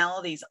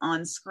personalities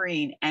on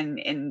screen,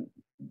 and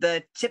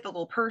the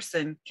typical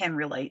person can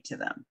relate to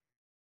them.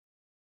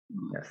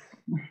 Yes.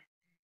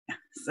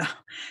 So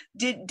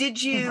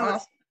did you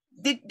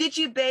did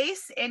you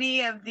base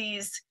any of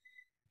these,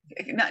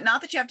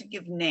 not that you have to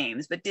give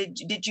names, but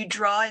did you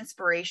draw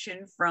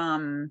inspiration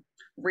from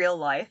real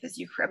life?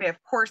 I mean, of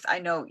course, I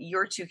know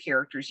your two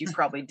characters, you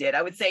probably did.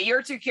 I would say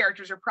your two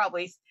characters are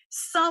probably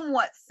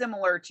somewhat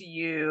similar to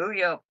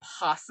you,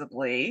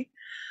 possibly.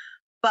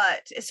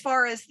 But as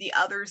far as the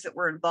others that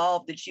were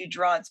involved, did you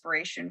draw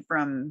inspiration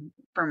from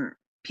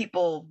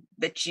people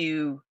that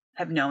you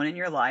have known in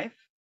your life?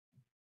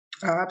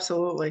 Oh,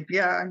 absolutely.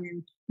 Yeah. I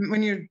mean,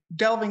 when you're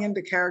delving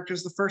into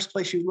characters, the first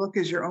place you look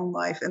is your own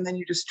life. And then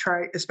you just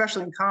try,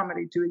 especially in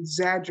comedy, to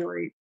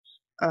exaggerate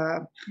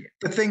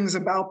the things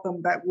about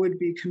them that would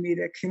be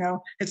comedic.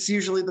 It's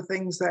usually the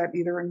things that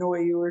either annoy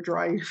you or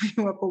drive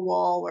you up a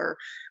wall, or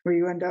where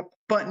you end up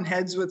butting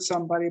heads with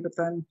somebody, but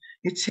then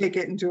you take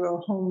it into a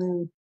whole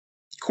new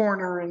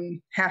corner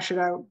and hash it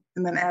out,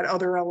 and then add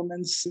other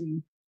elements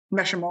and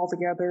mesh them all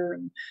together.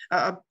 And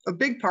a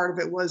big part of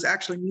it was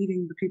actually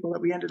meeting the people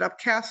that we ended up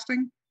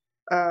casting.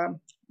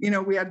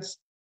 We had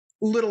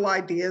little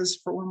ideas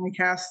for when we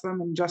cast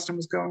them, and Justin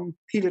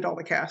he did all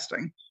the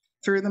casting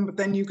through them, but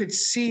then you could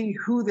see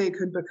who they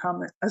could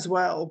become as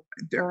well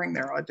during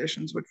their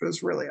auditions, which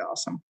was really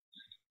awesome.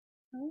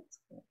 That's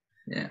cool.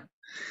 Yeah.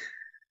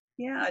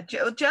 Yeah.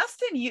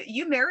 Justin,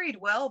 you married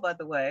well, by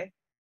the way.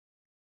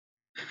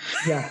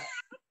 Yeah.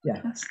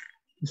 Yes,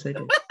 I did.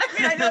 I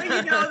mean, I know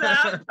you know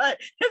that, but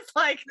it's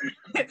like,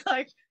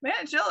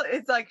 man, Jill,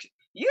 it's like,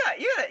 you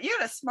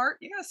got a smart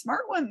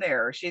one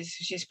there.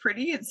 She's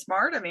pretty and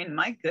smart. I mean,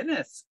 my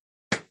goodness.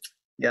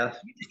 Yeah.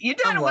 You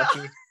did well.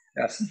 Lucky.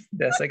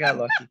 Yes, I got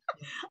lucky.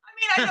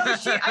 I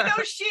mean, I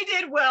know she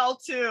did well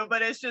too,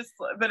 but it's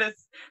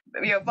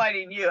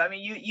fighting you. I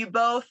mean, you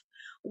both,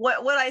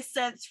 what I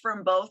sense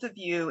from both of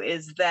you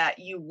is that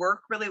you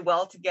work really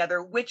well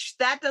together, which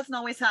that doesn't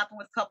always happen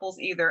with couples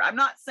either. I'm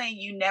not saying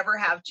you never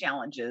have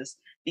challenges,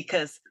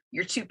 because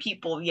you're two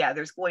people. Yeah,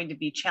 there's going to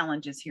be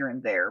challenges here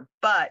and there,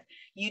 but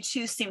you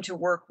two seem to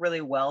work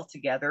really well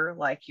together.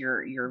 Like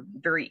you're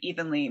very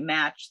evenly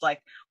matched.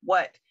 Like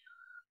what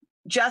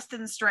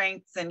Justin's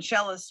strengths and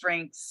Shela's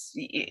strengths,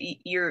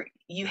 you're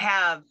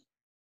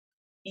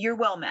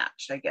well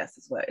matched, I guess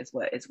is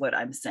what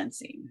I'm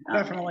sensing.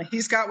 Definitely.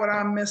 He's got what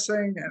I'm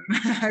missing,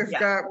 and I've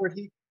got what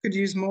he could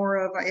use more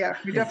of. Yeah,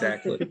 we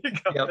definitely.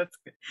 Exactly. Yep.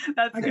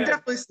 That's I can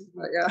definitely see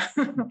that.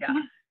 Yeah.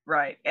 Yeah.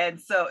 Right. And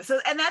so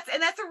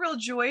that's a real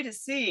joy to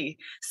see.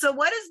 So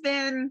what has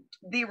been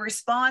the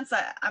response?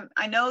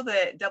 I know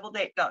that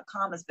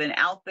doubledate.com has been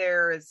out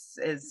there,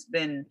 has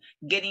been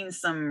getting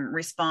some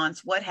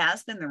response. What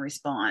has been the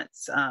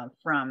response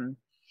from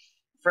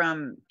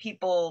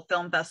people,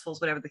 film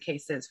festivals, whatever the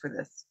case is for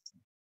this?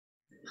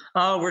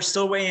 We're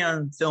still waiting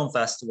on film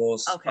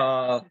festivals.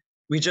 Okay.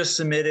 We just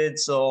submitted,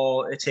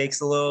 so it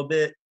takes a little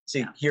bit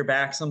to hear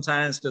back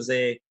sometimes, because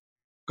they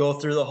go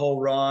through the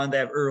whole run. They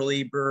have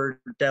early bird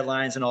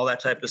deadlines and all that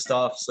type of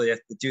stuff. So you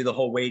have to do the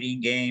whole waiting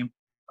game.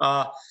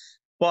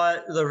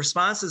 But the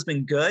response has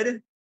been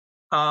good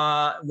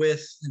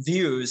with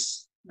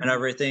views and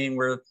everything.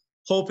 We're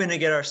hoping to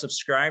get our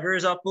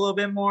subscribers up a little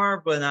bit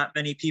more, but not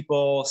many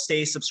people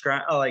stay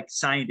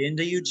signed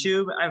into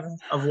YouTube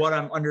of what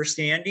I'm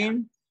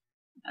understanding.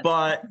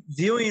 But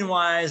viewing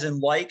wise and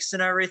likes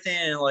and everything,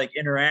 and like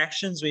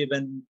interactions, we've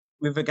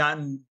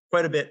gotten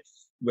quite a bit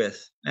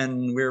with,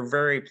 and we're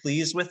very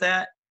pleased with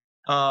that.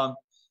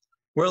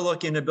 We're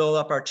looking to build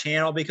up our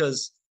channel,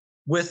 because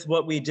with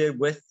what we did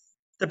with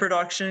the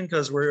production,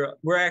 because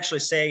we're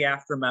actually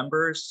SAG-AFTRA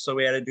members, so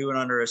we had to do it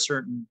under a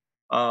certain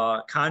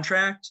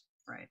contract.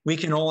 Right. We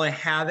can only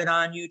have it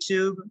on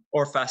YouTube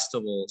or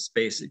festivals,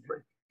 basically.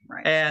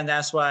 Right. And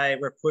that's why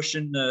we're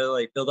pushing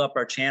to build up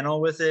our channel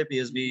with it,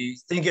 because we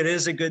think it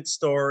is a good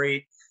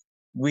story.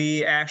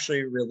 We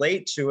actually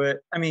relate to it.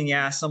 I mean,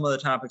 yeah, some of the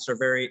topics are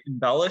very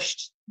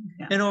embellished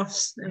in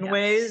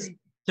ways,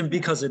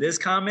 because it is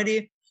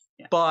comedy.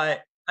 Yeah.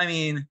 But I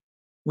mean,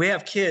 we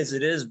have kids.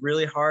 It is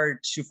really hard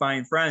to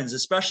find friends,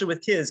 especially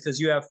with kids, because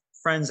you have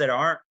friends that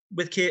aren't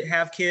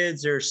have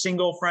kids, or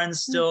single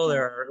friends still.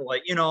 They're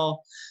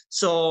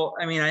so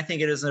I mean, I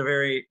think it is a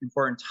very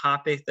important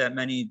topic that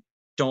many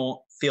don't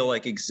feel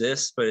like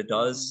exists, but it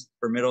does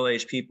for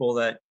middle-aged people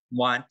that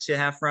want to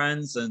have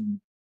friends. And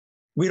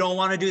we don't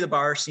want to do the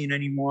bar scene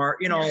anymore.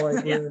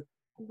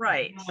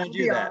 Right. I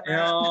do that, you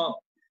know.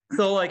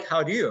 So like,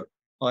 how do you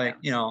like,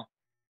 you know?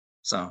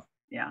 So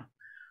yeah.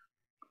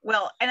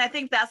 Well, and I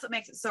think that's what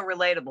makes it so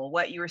relatable.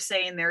 What you were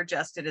saying there,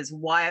 Justin, is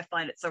why I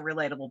find it so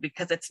relatable,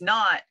 because it's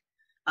not,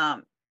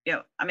 you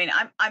know, I mean,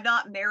 I'm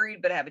not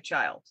married, but I have a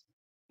child,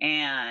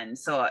 and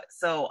so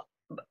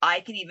I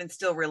can even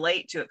still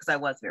relate to it because I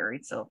was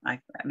married. So I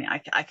mean,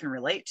 I can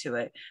relate to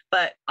it,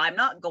 but I'm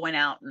not going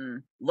out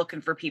and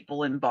looking for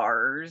people in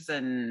bars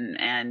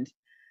and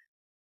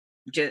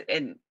just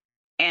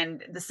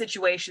and the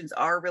situations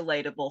are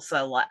relatable.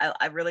 So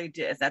I really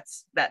do.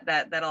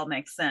 That all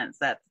makes sense.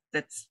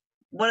 That's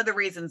one of the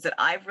reasons that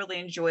I've really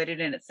enjoyed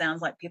it, and it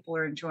sounds like people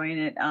are enjoying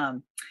it.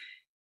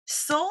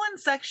 Soul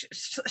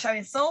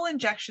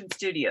Injection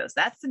Studios.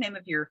 That's the name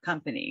of your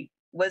company.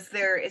 Is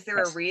there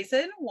a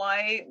reason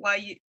why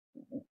you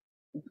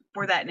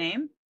for that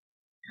name?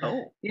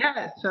 Oh,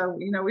 yeah. So,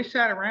 you know, we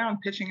sat around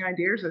pitching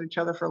ideas at each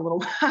other for a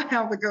little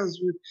while because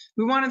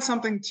we wanted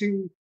something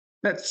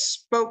that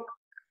spoke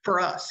for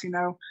us, you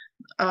know.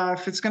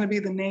 If it's going to be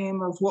the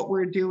name of what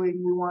we're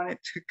doing, we want it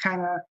to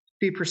kind of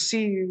be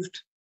perceived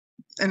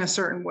in a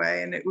certain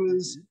way. And it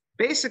was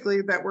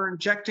basically that we're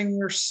injecting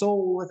your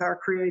soul with our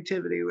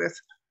creativity, with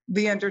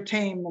the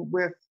entertainment,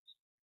 with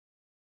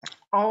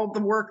all the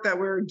work that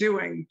we're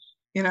doing.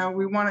 You know,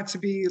 we want it to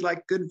be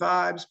like good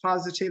vibes,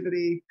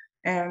 positivity,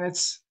 and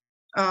it's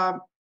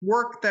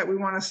work that we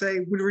want to say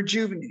would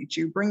rejuvenate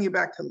you, bring you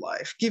back to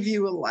life, give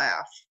you a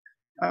laugh.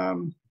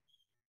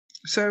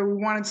 So we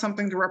wanted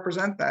something to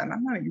represent that. And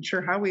I'm not even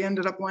sure how we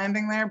ended up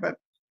landing there, but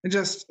it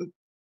just,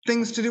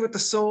 things to do with the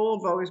soul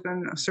have always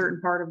been a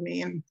certain part of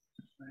me. And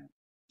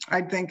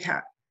I think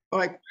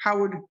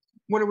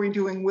what are we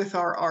doing with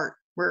our art?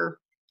 We're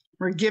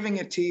giving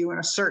it to you in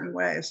a certain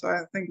way. So I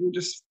think we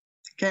just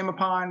came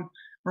upon,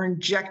 we're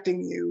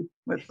injecting you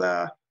with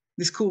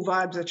these cool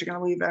vibes that you're going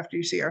to leave after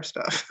you see our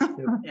stuff.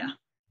 Yeah.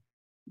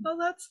 Well,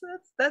 that's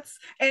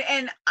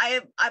and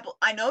I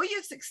know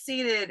you've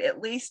succeeded, at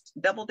least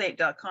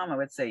doubledate.com. I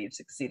would say you've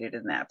succeeded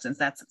in that,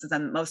 since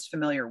I'm most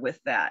familiar with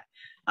that.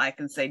 I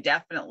can say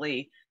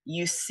definitely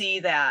you see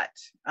that.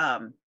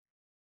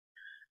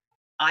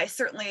 I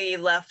certainly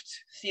left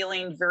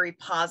feeling very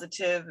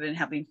positive and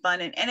having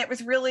fun, and it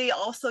was really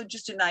also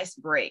just a nice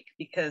break,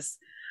 because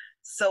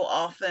so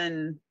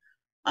often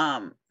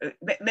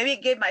maybe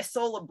it gave my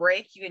soul a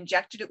break. You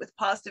injected it with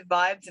positive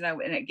vibes, and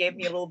it gave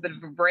me a little bit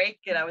of a break,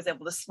 and I was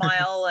able to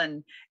smile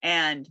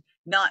and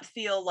not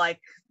feel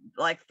like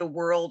the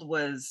world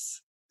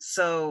was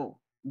so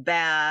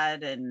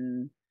bad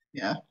and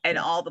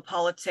all the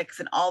politics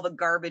and all the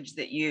garbage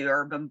that you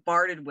are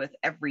bombarded with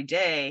every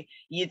day.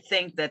 You'd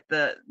think that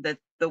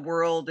the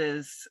world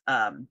is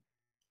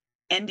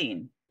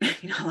ending.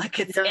 You know, like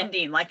it's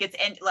ending, like it's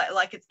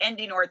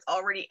ending, or it's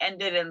already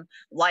ended, and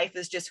life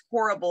is just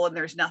horrible and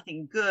there's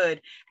nothing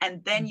good.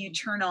 And then you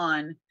turn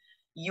on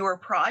your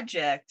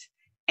project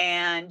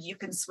and you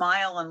can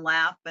smile and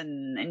laugh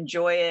and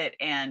enjoy it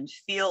and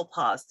feel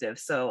positive.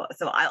 So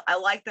I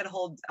like that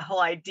whole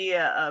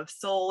idea of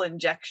soul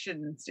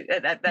injection.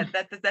 That's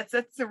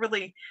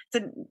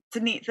a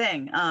neat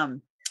thing.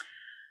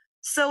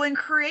 So in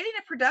creating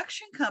a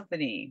production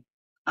company,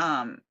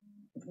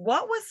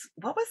 what was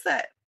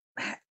that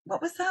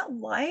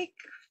like,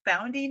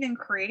 founding and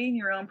creating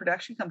your own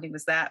production company?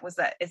 Has that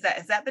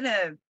been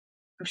I'm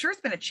sure it's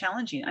been a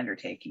challenging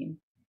undertaking.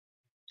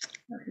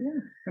 Yeah,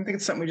 I think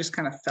it's something we just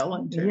kind of fell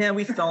into. Yeah,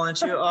 we fell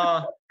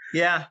into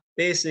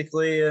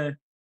basically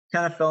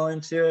kind of fell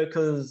into it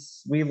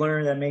because we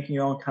learned that making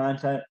your own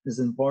content is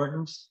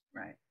important.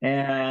 Right.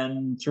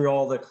 And through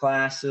all the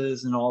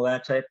classes and all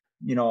that type,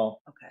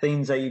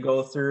 things that you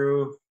go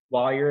through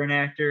while you're an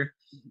actor,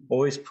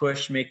 always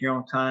push, make your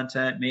own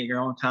content.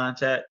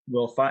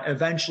 We'll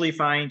eventually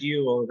find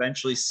you, we'll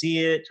eventually see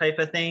it, type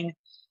of thing.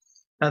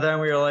 And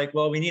then we were like,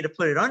 well, we need to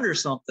put it under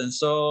something.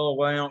 So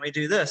why don't we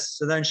do this?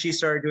 So then she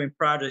started doing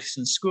projects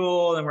in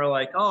school, and we're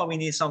like, oh, we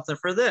need something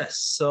for this.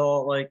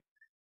 So like,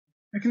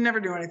 I can never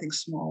do anything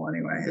small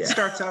anyway. It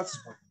starts out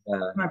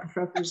small. My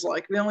professor's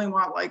like, we only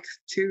want like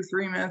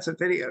 2-3 minutes of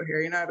video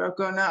here, don't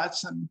go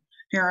nuts. And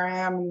here I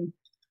am. And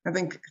I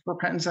think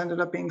repentance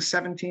ended up being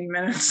 17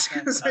 minutes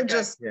because I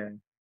just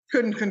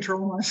couldn't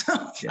control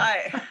myself.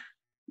 Yeah.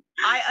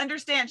 I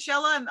understand,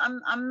 Chela.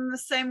 I'm the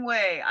same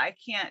way. I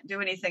can't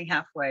do anything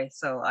halfway,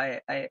 so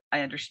I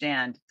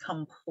understand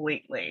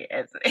completely.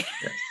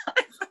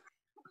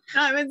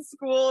 I'm in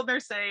school and they're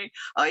saying,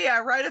 "Oh yeah,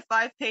 write a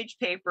 5-page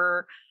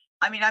paper."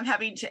 I mean, I'm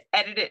having to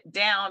edit it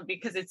down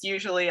because it's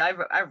usually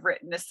I've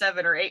written a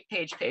 7 or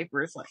 8-page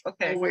paper. It's like,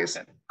 okay, always.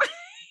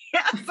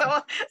 Yeah,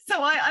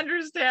 so I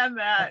understand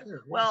that.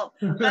 Well,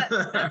 that's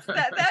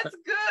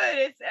good.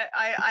 It's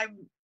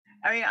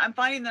I'm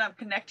finding that I'm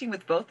connecting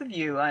with both of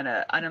you on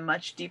a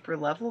much deeper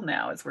level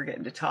now as we're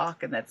getting to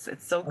talk, and it's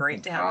so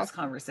great to have this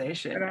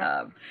conversation.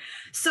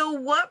 So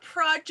what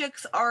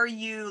projects are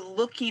you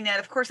looking at?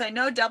 Of course, I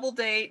know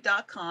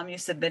doubledate.com, you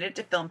submitted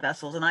to film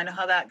festivals, and I know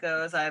how that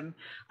goes. I'm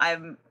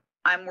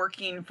I'm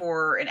working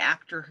for an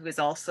actor who has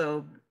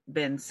also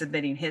been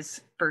submitting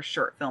his first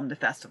short film to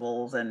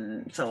festivals,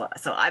 and so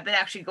I've been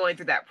actually going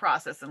through that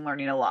process and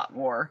learning a lot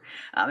more,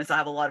 and so I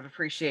have a lot of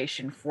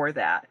appreciation for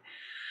that.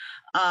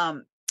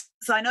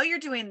 So I know you're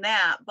doing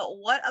that, but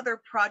what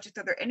other projects,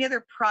 are there any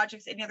other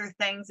projects, any other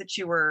things that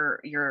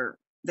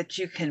that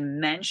you can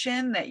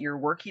mention that you're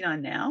working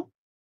on now?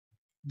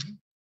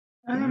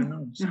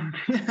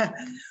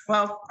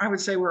 Well, I would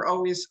say we're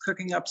always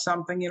cooking up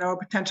something, a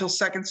potential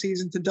second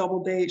season to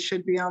Double Date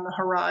should be on the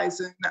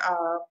horizon.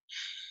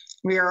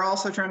 We are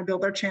also trying to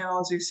build our channel,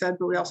 as you said,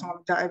 but we also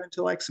want to dive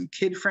into like some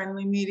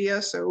kid-friendly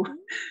media. So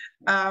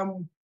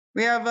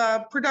we have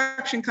a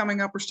production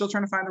coming up. We're still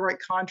trying to find the right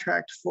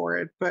contract for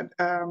it, but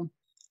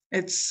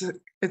it's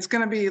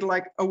going to be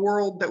like a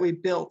world that we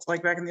built.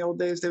 Like back in the old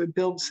days, they would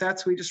build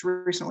sets. We just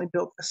recently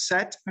built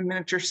a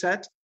miniature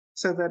set,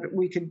 so that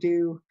we could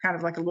do kind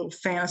of like a little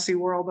fantasy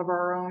world of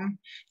our own.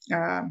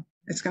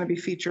 It's going to be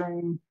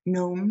featuring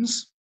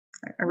gnomes.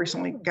 I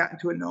recently got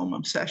into a gnome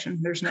obsession.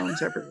 There's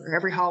gnomes everywhere.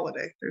 Every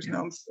holiday, there's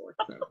gnomes.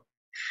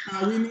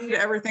 So, we made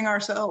everything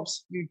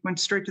ourselves. We went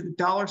straight to the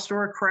dollar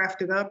store,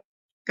 crafted up,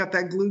 got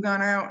that glue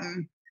gun out,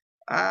 and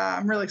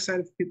I'm really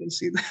excited for people to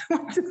see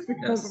that just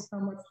because of how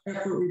much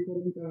effort we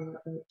put into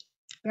it.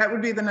 That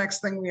would be the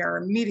next thing we are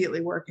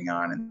immediately working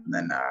on. And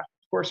then, of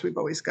course, we've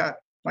always got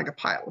like a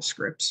pile of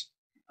scripts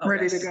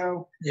ready to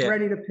go,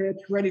 ready to pitch,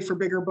 ready for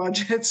bigger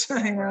budgets.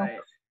 Right.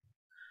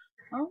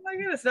 Oh my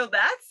goodness! So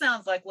that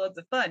sounds like loads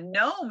of fun.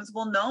 Gnomes.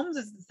 Well, gnomes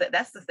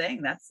that's the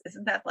thing.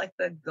 Isn't that like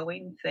the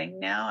going thing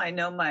now? I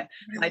know my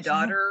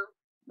daughter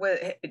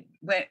went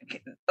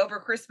over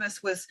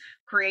Christmas was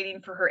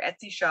creating for her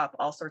Etsy shop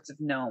all sorts of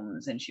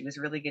gnomes, and she was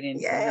really getting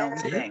into the gnome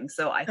thing.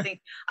 So I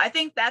think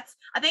that's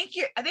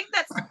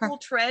a cool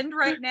trend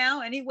right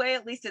now. Anyway,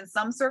 at least in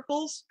some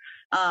circles.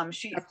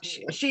 She's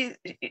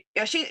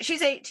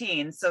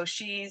 18, so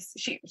she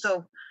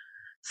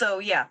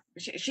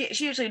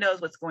usually knows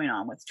what's going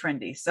on, what's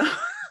trendy. So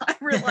I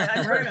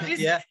realize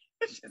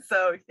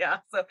So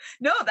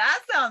no, that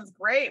sounds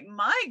great.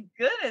 My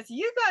goodness,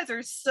 you guys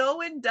are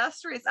so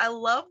industrious. I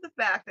love the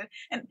fact that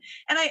and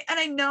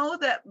I know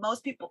that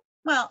most people,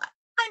 well,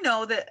 I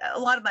know that a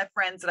lot of my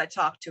friends that I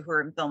talk to who are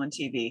in film and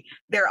TV,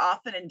 they're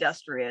often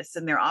industrious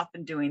and they're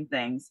often doing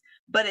things,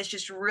 but it's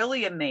just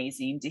really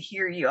amazing to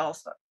hear you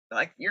also,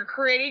 like, you're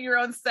creating your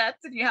own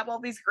sets and you have all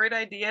these great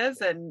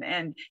ideas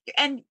and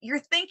you're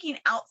thinking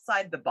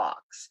outside the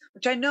box,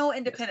 which I know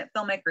independent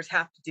filmmakers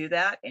have to do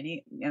that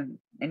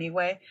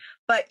anyway,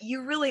 but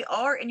you really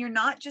are, and you're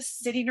not just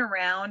sitting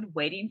around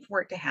waiting for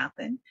it to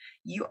happen.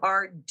 You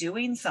are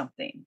doing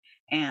something,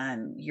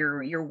 and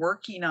you're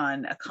working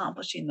on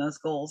accomplishing those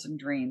goals and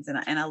dreams, and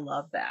I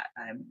love that.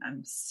 I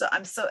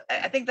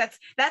think that's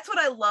what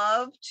I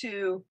love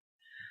to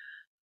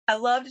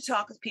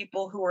talk with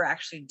people who are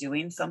actually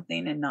doing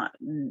something and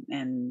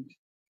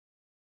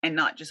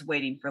not just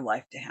waiting for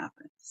life to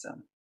happen. So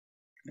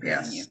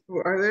yes,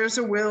 there's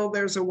a will,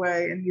 there's a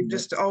way, and you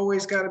just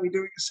always got to be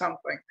doing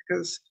something,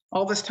 because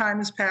all this time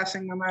is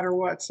passing no matter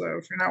what. So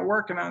if you're not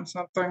working on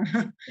something,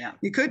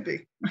 you could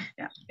be.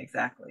 Yeah,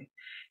 exactly.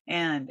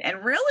 And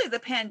really, the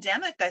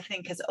pandemic, I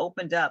think, has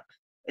opened up.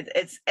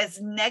 It's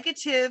as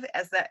negative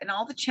as that, and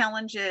all the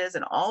challenges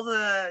and all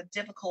the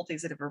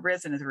difficulties that have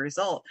arisen as a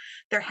result.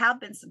 There have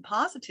been some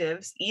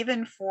positives,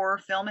 even for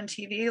film and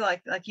TV,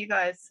 like you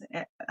guys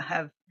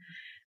have.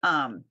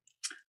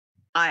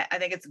 I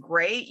think it's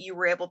great you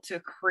were able to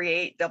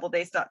create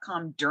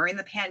doubledates.com during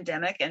the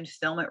pandemic and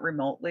film it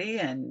remotely,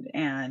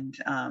 and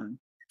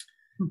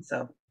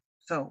so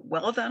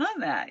well done on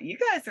that. You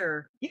guys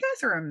are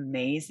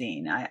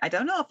amazing. I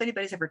don't know if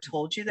anybody's ever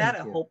told you that.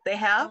 I hope they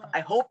have,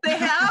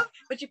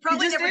 but you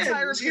probably never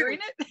tire of hearing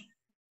it.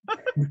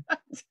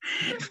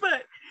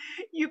 But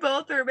you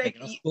both are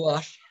making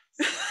blush.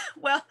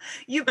 Well,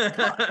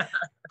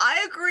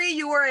 I agree,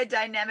 you are a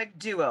dynamic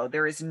duo.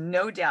 There is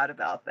no doubt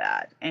about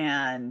that.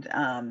 And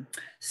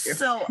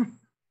so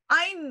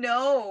I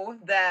know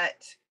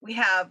that we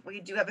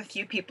do have a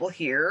few people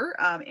here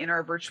in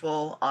our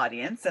virtual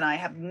audience, and I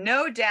have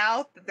no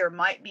doubt that there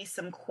might be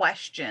some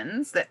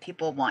questions that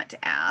people want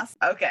to ask.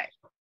 Okay.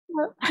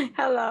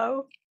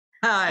 Hello.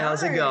 Hi,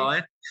 how's it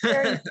going?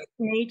 Very nice to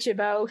meet you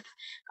both.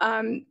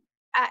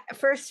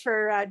 First,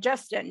 for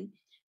Justin,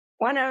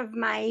 one of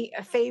my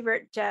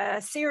favorite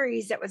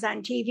series that was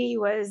on TV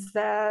was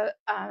the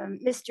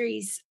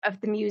Mysteries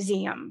of the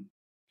Museum.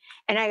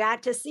 And I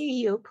got to see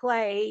you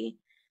play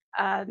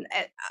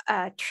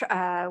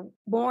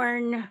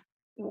Warren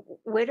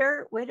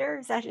Witter,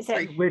 is that you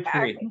said?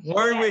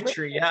 Warren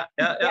Witchery, yeah.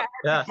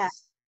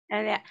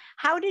 And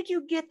how did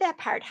you get that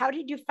part? How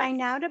did you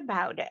find out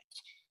about it?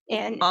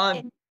 And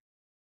go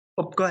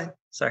ahead.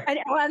 Sorry.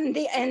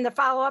 And the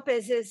follow up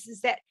is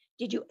that,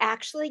 did you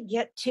actually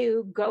get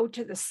to go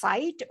to the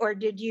site, or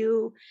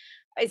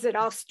is it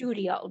all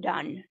studio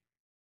done?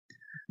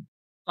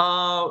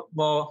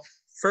 Well,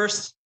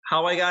 first,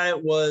 how I got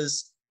it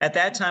was, at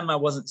that time I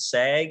wasn't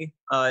SAG.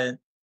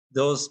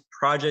 Those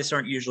projects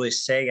aren't usually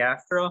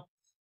SAG-AFTRA.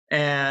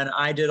 And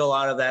I did a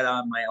lot of that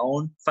on my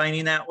own,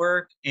 finding that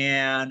work.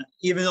 And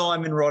even though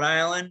I'm in Rhode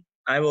Island,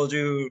 I will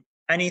do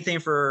anything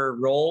for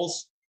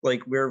roles.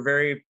 Like, we're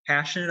very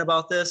passionate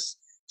about this.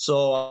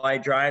 So I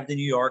drive to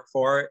New York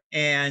for it.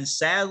 And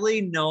sadly,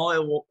 no,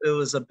 it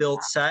was a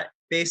built set,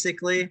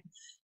 basically.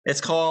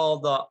 It's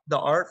called the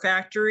Art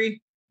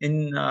Factory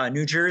in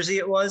New Jersey.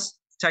 It was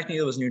technically,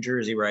 it was New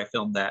Jersey where I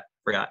filmed that.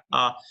 Forgot.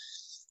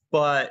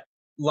 But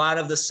a lot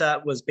of the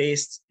set was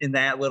based in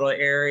that little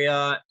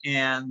area,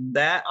 and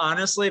that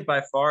honestly,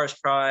 by far, is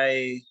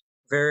probably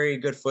very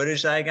good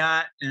footage that I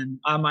got, and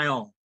on my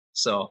own.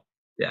 So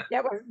yeah,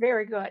 that was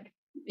very good.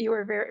 You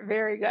were very,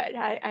 very good.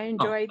 I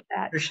enjoyed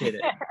that. Appreciate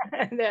it.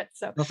 That's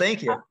so. Well,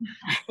 thank you.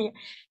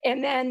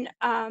 And then,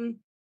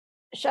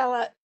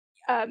 Chela,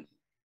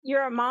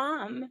 you're a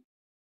mom,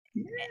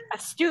 a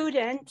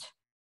student,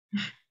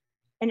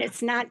 and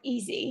it's not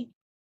easy.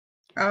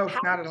 Oh,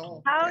 not at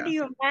all. How do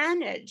you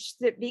manage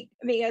that?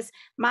 Because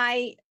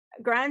my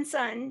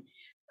grandson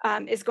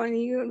is going to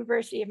the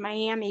University of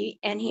Miami,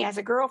 and he has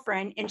a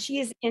girlfriend, and she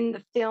is in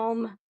the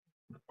film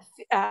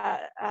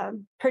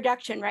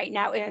production right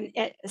now and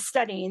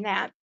studying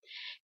that.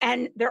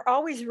 And they're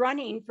always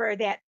running for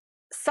that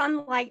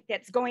sunlight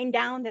that's going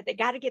down, that they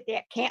got to get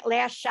that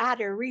last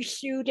shot or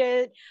reshoot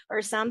it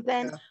or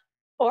something. Yeah.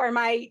 Or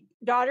my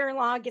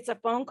daughter-in-law gets a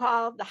phone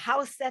call, the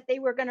house that they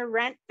were going to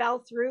rent fell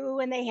through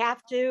and they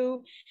have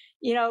to,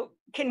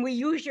 can we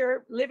use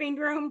your living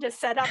room to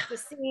set up the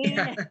scene?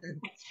 Yeah,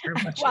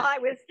 while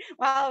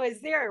I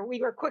was there,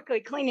 we were quickly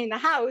cleaning the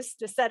house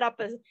to set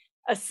up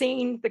a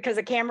scene because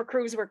the camera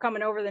crews were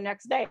coming over the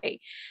next day.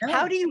 Yeah.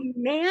 How do you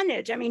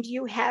manage? I mean, do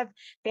you have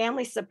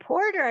family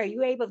support, or are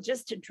you able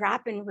just to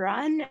drop and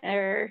run?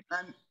 Or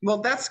well,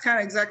 that's kind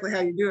of exactly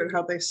how you do it.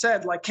 How they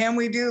said, like, can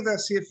we do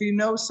this? If you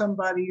know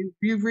somebody,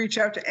 you reach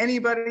out to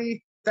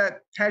anybody that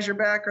has your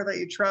back or that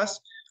you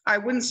trust. I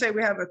wouldn't say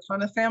we have a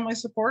ton of family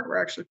support.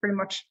 We're actually pretty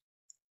much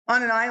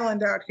on an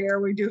island out here.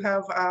 We do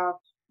have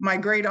my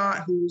great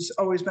aunt, who's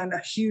always been a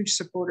huge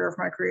supporter of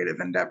my creative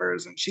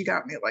endeavors. And she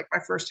got me like my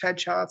first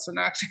headshots and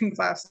acting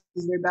classes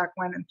way back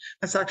when. And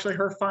that's actually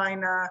her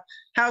fine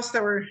house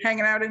that we're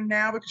hanging out in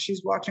now because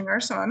she's watching our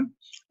son.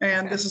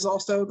 And this is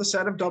also the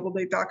set of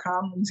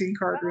DoubleDate.com, Lindsay and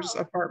Carter's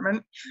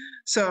apartment.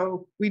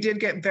 So we did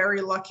get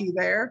very lucky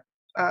there.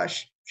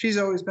 She's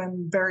always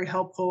been very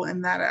helpful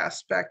in that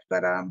aspect.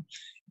 But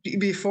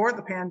before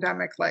the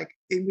pandemic, like,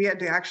 we had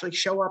to actually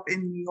show up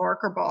in New York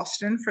or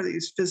Boston for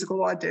these physical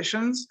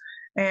auditions.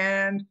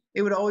 And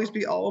it would always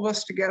be all of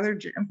us together,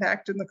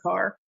 jam-packed in the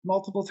car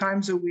multiple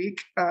times a week.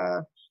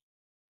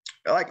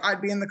 Like,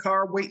 I'd be in the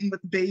car waiting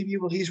with the baby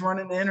while he's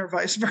running in, or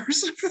vice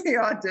versa for the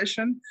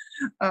audition.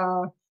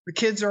 The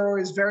kids are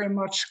always very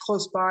much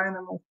close by, and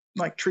then we'll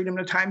like treat them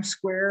to Times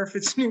Square if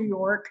it's New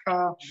York.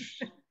 I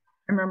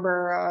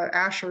remember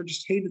Asher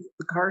just hated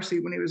the car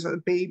seat when he was a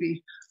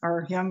baby,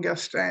 our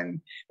youngest, and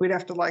we'd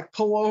have to like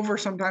pull over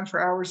sometimes for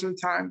hours at a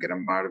time, get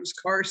him out of his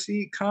car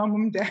seat, calm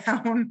him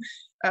down.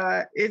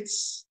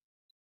 It's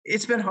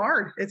been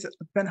hard. It's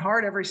been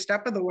hard every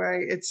step of the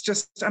way. It's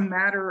just a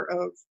matter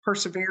of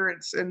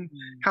perseverance and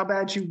how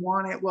bad you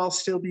want it while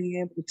still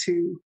being able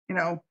to,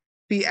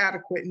 be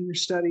adequate in your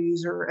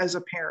studies or as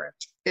a parent.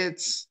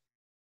 It's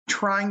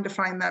trying to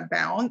find that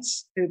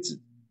balance.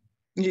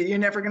 You're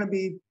never going to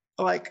be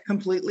like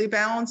completely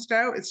balanced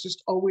out. It's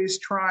just always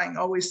trying,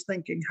 always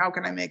thinking, how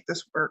can I make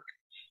this work?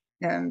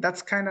 And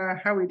that's kind of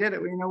how we did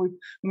it. When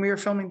we were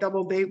filming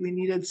Double Date, we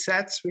needed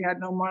sets. We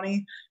had no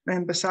money.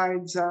 And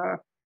besides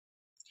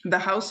the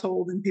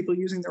household and people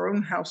using their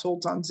own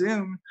households on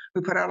Zoom,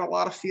 we put out a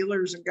lot of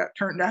feelers and got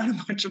turned down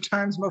a bunch of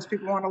times. Most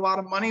people want a lot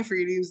of money for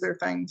you to use their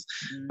things.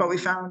 But we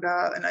found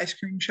an ice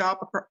cream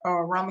shop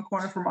around the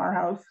corner from our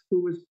house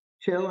who was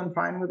chill and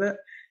fine with it.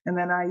 And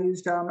then I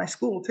used my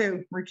school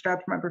too, reached out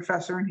to my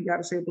professor, and he got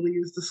us able to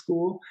use the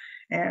school.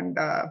 And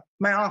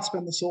my aunt's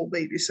been the sole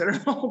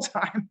babysitter the whole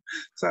time.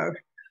 So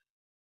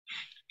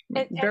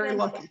very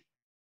lucky.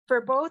 For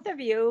both of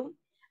you,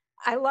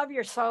 I love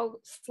your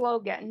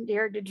slogan,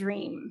 Dare to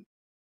Dream.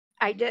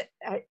 That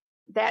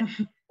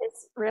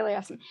is really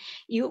awesome.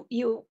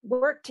 You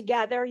work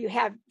together, you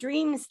have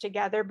dreams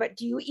together, but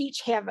do you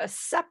each have a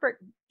separate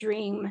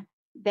dream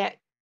that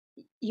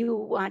you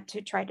want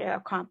to try to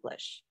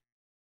accomplish?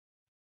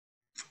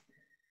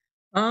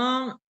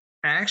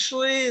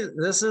 Actually,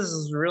 this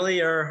is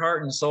really our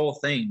heart and soul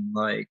thing,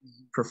 like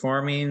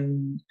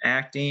performing,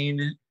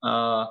 acting,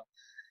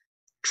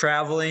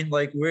 traveling.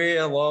 Like,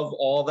 we love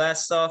all that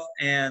stuff.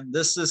 And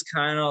this is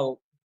kind of,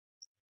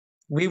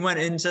 we went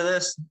into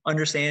this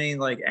understanding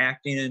like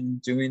acting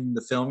and doing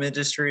the film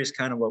industry is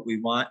kind of what we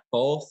want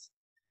both.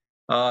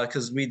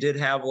 Because we did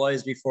have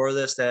lives before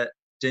this that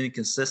didn't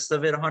consist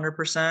of it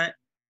 100%.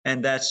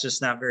 And that's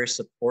just not very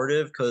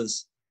supportive,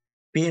 because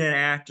being an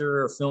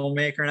actor or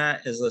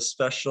filmmaker is a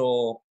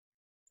special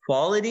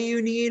quality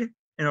you need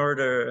in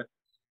order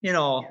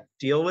to,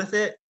 deal with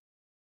it.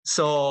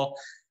 So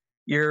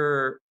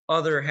your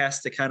other has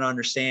to kind of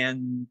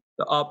understand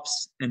the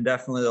ups and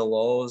definitely the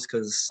lows,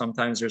 because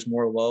sometimes there's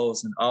more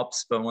lows than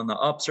ups. But when the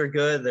ups are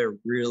good, they're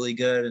really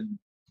good. And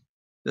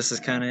this is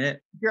kind of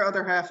it. Your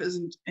other half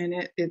isn't in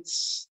it.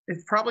 It's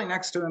probably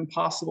next to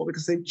impossible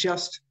because they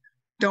just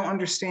don't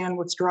understand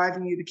what's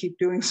driving you to keep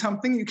doing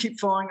something you keep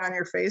falling on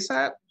your face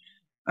at.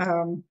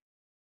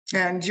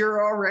 And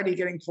you're already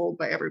getting told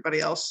by everybody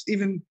else,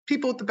 even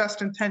people with the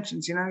best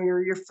intentions, you know,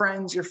 your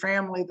friends, your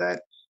family,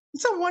 that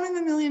it's a 1 in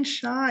a million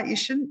shot. You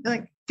shouldn't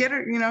like get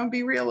it, you know,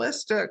 be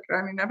realistic.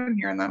 I mean, I've been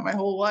hearing that my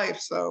whole life.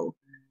 So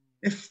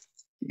if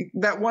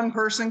that one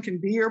person can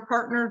be your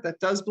partner that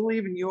does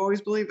believe and you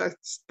always believe, I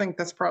think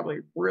that's probably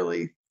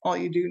really all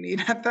you do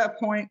need at that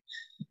point.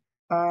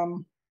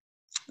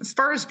 As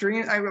far as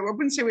dreams, I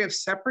wouldn't say we have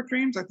separate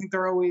dreams. I think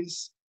they're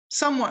always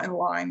somewhat in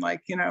line.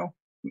 Like, you know,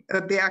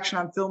 the Action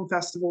on Film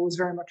Festival was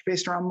very much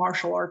based around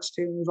martial arts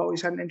too. We've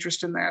always had an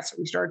interest in that. So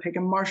we started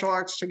taking martial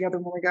arts together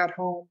when we got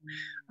home.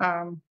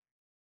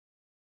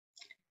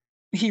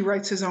 He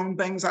writes his own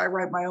things. I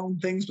write my own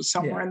things, but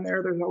somewhere in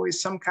there's always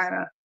some kind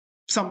of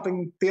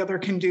something the other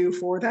can do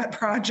for that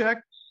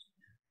project.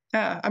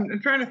 Yeah, I'm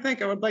trying to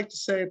think. I would like to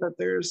say that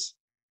there's,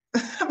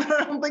 but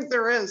I don't think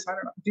there is. I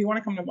don't know. Do you want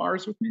to come to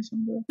Mars with me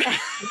someday?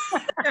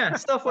 Yeah,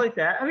 stuff like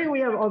that. I mean, we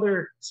have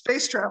other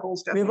space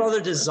travels. We have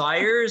other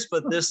desires,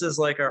 but this is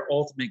like our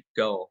ultimate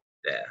goal.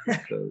 Yeah.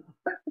 So,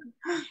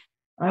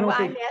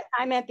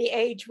 I'm at the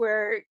age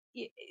where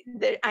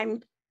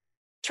I'm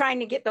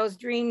trying to get those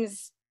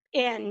dreams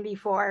in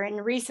before.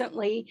 And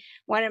recently,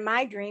 one of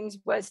my dreams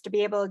was to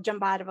be able to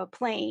jump out of a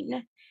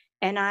plane,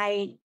 and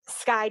I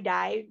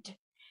skydived.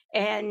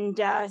 And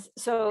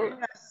so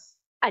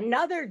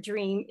another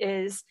dream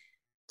is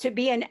to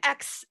be an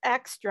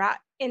extra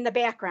in the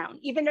background,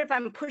 even if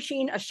I'm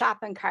pushing a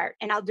shopping cart,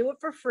 and I'll do it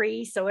for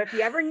free. So if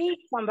you ever need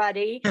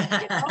somebody,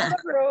 get on the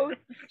road,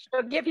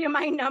 she'll give you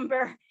my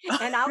number,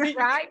 and I'll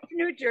drive to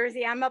New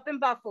Jersey. I'm up in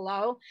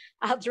Buffalo.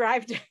 I'll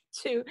drive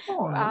to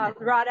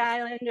Rhode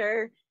Island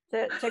or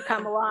to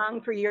come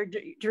along for your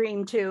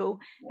dream too.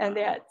 And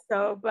that,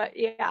 so, but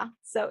yeah,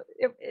 so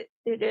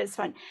it is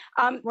fun.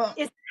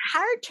 It's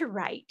hard to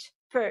write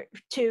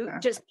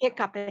just pick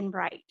up and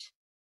write.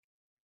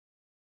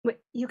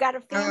 You got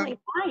a family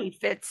life.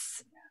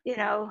 It's, you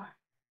know.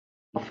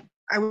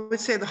 I would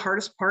say the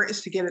hardest part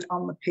is to get it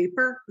on the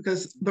paper,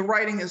 because the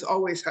writing is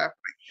always happening.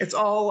 It's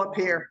all up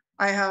here.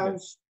 I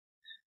have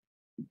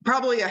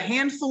probably a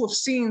handful of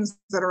scenes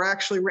that are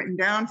actually written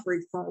down for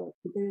each product.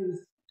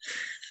 There's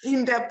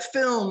in-depth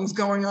films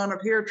going on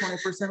up here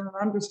 24/7, and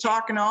I'm just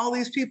talking to all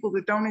these people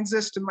that don't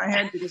exist in my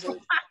head because I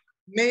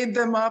made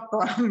them up.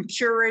 I'm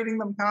curating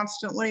them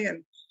constantly,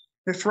 and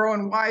they're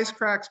throwing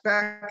wisecracks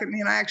back at me,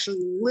 and I actually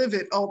live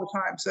it all the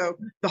time. So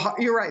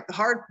you're right. The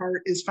hard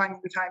part is finding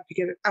the time to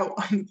get it out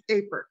on the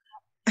paper.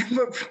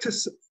 But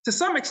to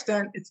some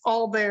extent, it's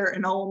all there,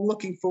 and all I'm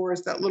looking for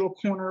is that little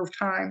corner of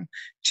time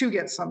to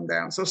get some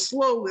down. So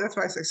slowly, that's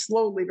why I say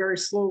slowly, very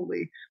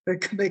slowly,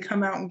 they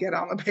come out and get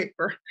on the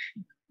paper.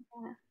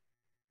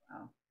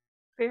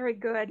 Very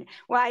good.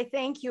 Well, I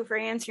thank you for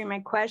answering my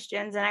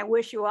questions, and I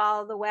wish you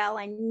all the well.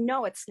 I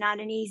know it's not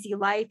an easy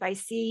life. I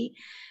see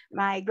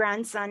my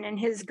grandson and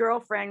his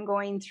girlfriend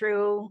going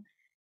through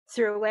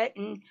it,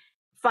 and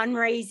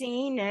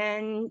fundraising,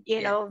 and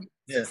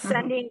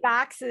sending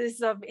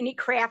boxes of any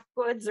craft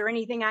goods or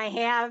anything I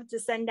have to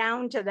send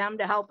down to them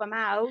to help them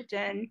out.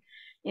 And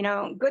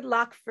good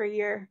luck for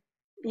your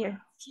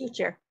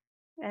future.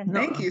 And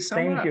thank you so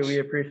much. Thank you. We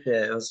appreciate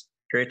it. It was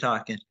great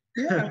talking.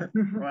 Yeah.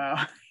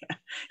 Wow.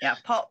 Yeah.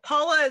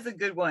 Paula is a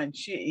good one.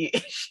 She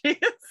is.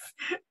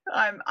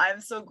 I'm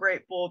so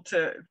grateful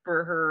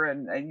for her,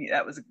 and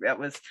that was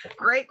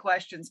great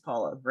questions,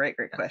 Paula. Great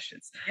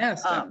questions.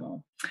 Yes.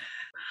 Definitely.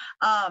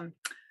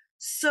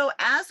 So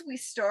as we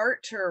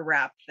start to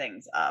wrap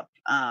things up,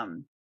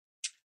 I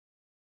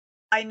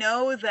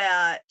know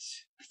that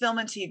film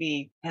and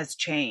TV has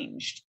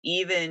changed,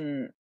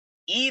 even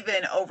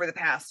over the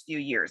past few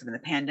years. I mean, the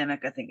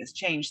pandemic, I think, has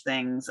changed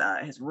things,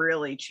 has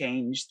really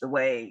changed the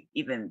way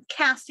even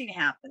casting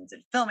happens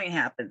and filming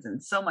happens,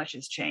 and so much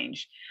has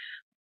changed.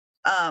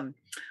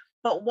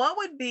 But what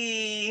would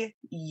be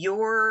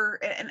your,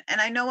 and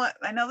I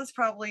know this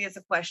probably is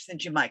a question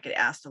that you might get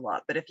asked a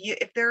lot, but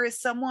if there is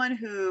someone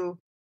who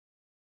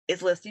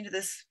is listening to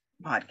this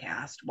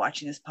podcast,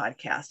 watching this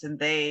podcast, and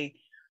they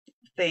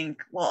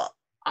think, well,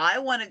 I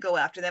want to go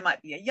after, they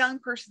might be a young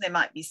person, they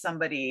might be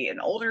somebody,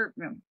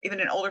 even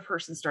an older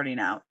person starting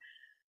out,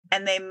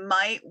 and they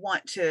might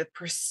want to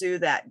pursue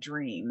that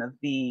dream of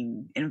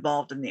being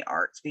involved in the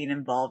arts, being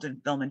involved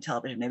in film and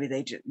television. Maybe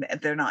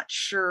they're not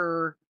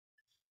sure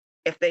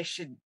if they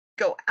should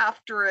go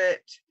after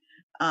it.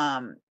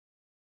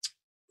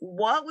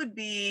 What would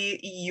be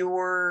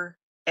your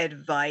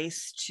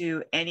advice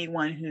to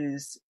anyone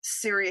who's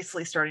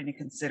seriously starting to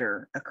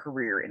consider a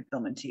career in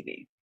film and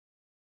TV?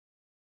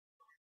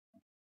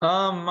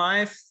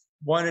 My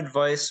one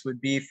advice would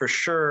be, for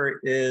sure,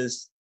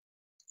 is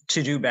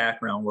to do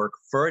background work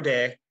for a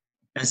day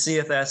and see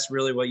if that's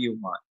really what you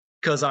want.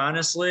 Because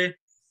honestly,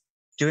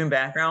 doing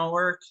background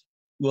work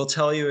will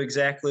tell you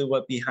exactly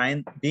what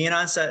behind being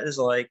on set is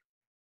like,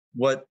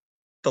 what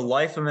the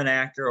life of an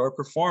actor or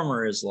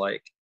performer is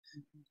like.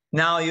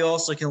 now you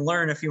also can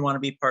learn if you want to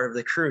be part of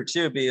the crew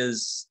too,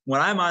 because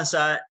when I'm on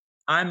set,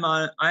 I'm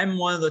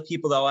one of the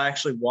people that will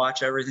actually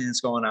watch everything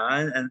that's going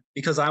on, and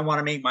because I want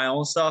to make my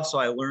own stuff, so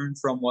I learn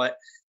from what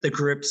the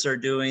grips are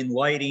doing,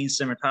 lighting,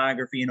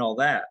 cinematography, and all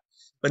that.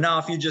 But now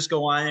if you just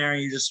go on there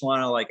and you just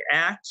want to like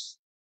act,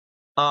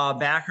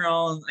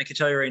 background, I can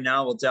tell you right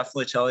now, will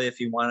definitely tell you if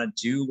you want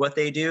to do what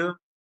they do,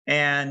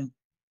 and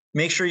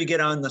make sure you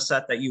get on the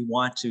set that you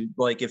want to.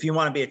 Like if you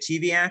want to be a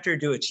TV actor,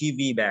 do a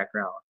TV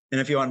background.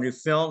 And if you want to do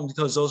film,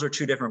 because those are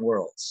two different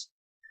worlds.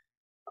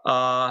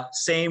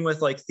 Same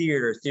with like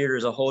theater. Theater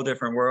is a whole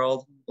different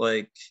world.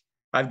 Like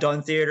I've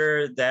done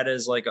theater. That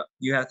is like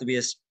you have to be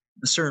a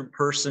certain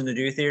person to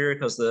do theater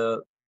because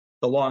the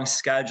long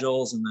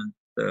schedules and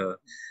the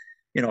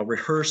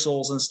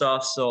rehearsals and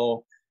stuff.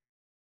 So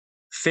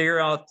figure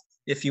out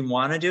if you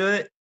want to do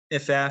it.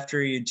 If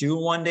after you do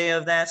one day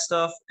of that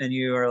stuff and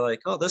you are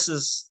like, oh,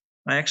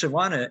 I actually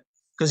want it,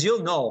 because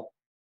you'll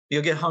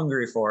get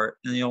hungry for it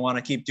and you'll want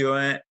to keep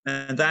doing it.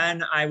 And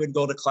then I would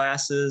go to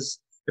classes.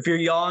 If you're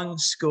young,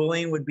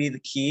 schooling would be the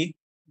key,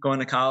 going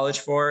to college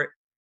for it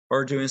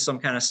or doing some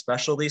kind of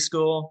specialty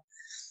school.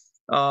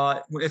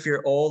 If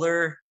you're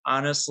older,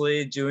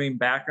 honestly, doing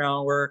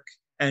background work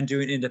and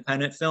doing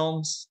independent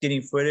films,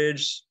 getting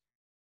footage,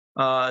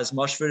 as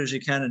much footage as you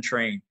can, and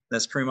train.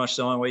 That's pretty much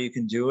the only way you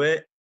can do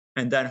it.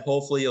 And then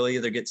hopefully you'll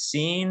either get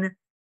seen,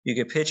 you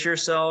can pitch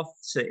yourself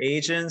to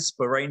agents.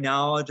 But right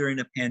now during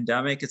the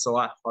pandemic, it's a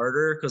lot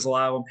harder because a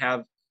lot of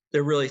them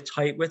they're really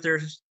tight with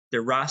their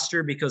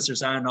roster because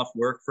there's not enough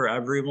work for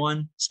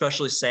everyone,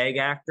 especially SAG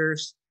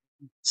actors.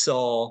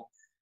 So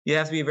you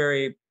have to be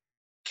very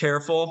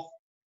careful.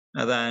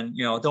 And then,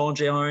 don't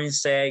join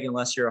SAG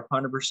unless you're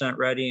 100%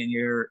 ready and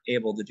you're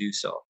able to do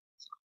so.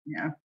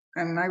 Yeah.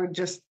 And I would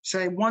just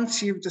say,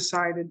 once you've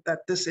decided that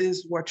this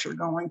is what you're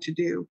going to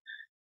do,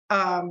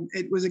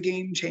 it was a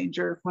game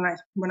changer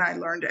when I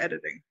learned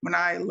editing, when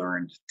I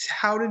learned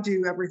how to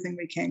do everything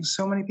we can.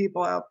 So many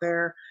people out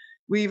there,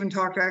 we even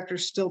talk to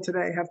actors still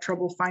today, have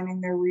trouble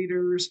finding their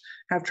readers,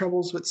 have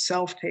troubles with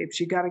self-tapes.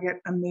 You got to get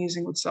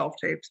amazing with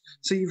self-tapes.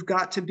 So you've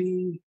got to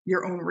be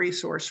your own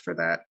resource for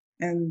that.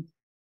 And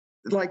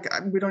like,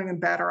 we don't even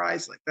bat our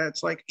eyes like that.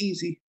 It's like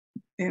easy,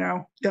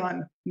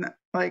 done.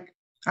 Like,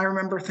 I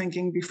remember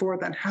thinking before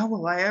then, how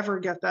will I ever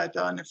get that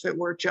done if it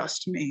were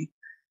just me?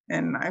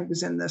 And I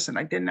was in this and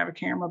I didn't have a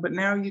camera, but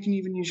now you can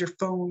even use your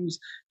phones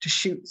to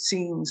shoot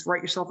scenes,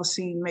 write yourself a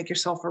scene, make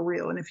yourself a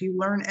reel. And if you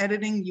learn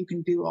editing, you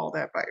can do all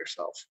that by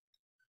yourself.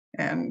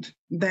 And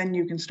then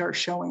you can start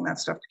showing that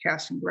stuff to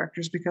casting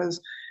directors,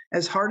 because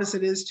as hard as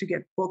it is to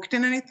get booked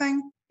in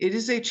anything, it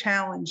is a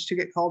challenge to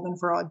get called in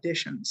for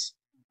auditions.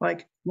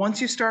 Like once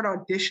you start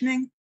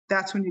auditioning,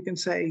 that's when you can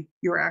say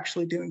you're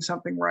actually doing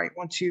something right.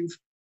 Once you've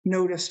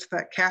noticed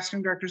that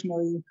casting directors know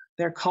you,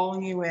 they're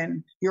calling you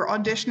in, you're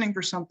auditioning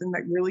for something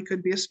that really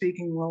could be a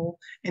speaking role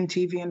in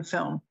TV and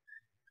film.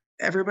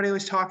 Everybody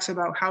always talks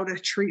about how to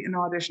treat an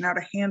audition, how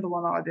to handle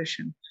an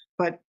audition,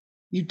 but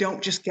you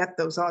don't just get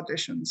those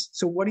auditions.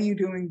 So what are you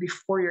doing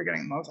before you're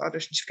getting those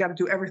auditions? You've got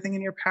to do everything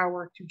in your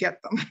power to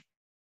get them.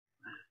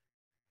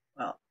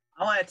 Well,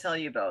 I want to tell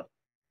you both,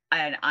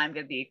 and I'm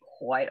going to be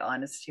quite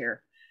honest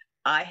here.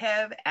 I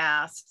have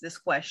asked this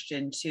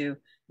question to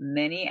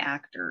many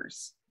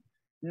actors,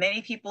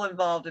 many people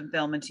involved in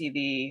film and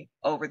TV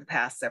over the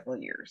past several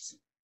years.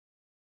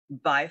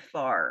 By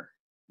far,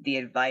 the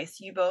advice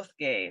you both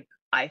gave,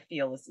 I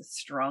feel, is the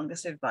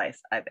strongest advice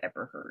I've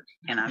ever heard.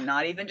 And I'm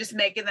not even just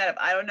making that up.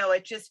 I don't know.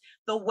 It's just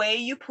the way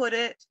you put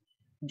it,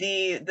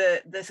 the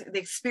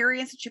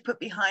experience that you put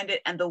behind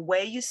it, and the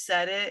way you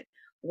said it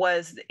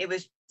was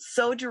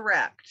so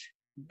direct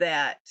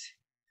that.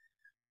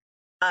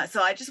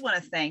 So I just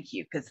want to thank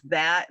you, because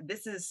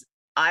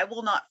I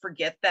will not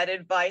forget that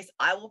advice.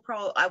 I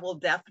will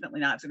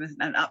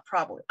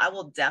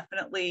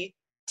definitely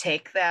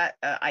take that.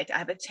 I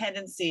have a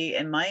tendency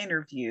in my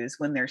interviews,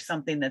 when there's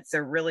something that's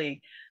a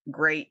really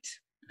great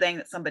thing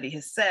that somebody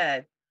has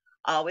said,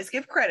 I always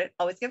give credit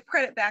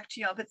back to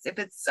you. If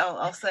it's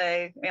I'll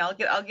say,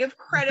 I'll give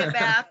credit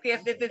back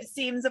if it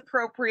seems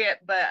appropriate,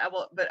 but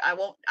I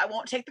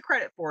won't take the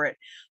credit for it.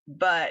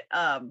 But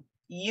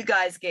you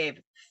guys gave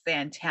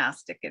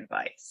fantastic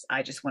advice.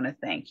 I just want to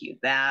thank you.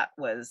 That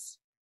was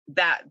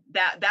that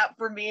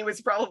for me was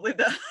probably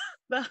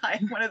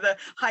one of the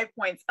high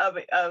points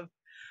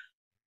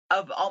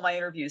of all my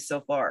interviews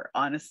so far.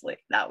 Honestly,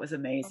 that was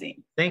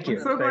amazing. Thank you.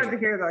 I'm so glad to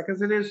hear that,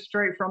 because it is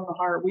straight from the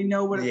heart. We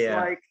know what it's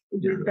like.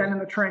 We've been in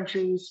the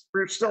trenches.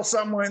 We're still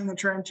somewhere in the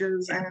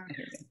trenches, and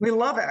we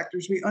love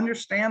actors. We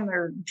understand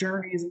their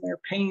journeys and their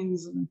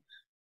pains, and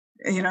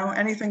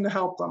anything to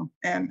help them,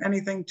 and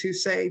anything to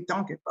say,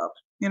 don't give up.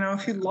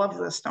 If you love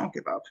this, don't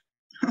give up.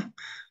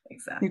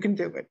 Exactly. You can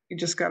do it. You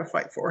just got to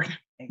fight for it.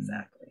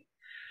 Exactly.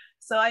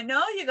 So I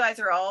know you guys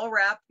are all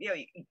wrapped,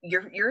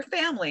 you're a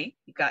family,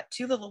 you've got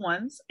 2 little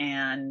ones.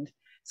 And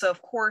so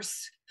of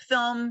course,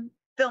 film,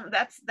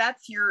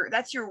 that's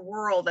your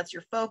world, that's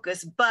your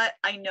focus. But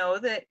I know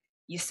that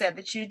you said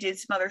that you did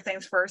some other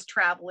things first,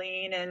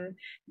 traveling and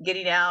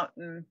getting out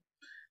and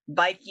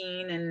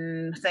biking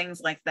and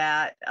things like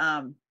that.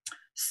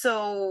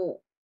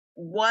 So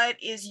what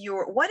is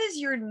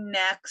your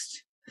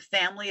next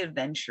family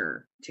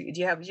adventure? Do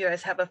you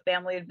guys have a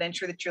family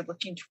adventure that you're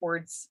looking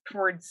towards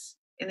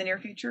in the near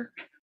future?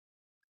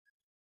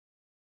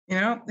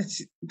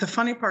 It's the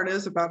funny part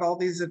is about all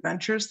these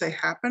adventures, they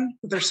happen,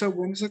 but they're so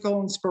whimsical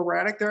and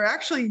sporadic. They're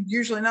actually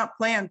usually not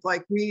planned.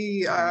 Like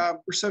we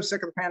were so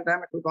sick of the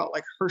pandemic, we bought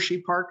like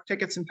Hershey Park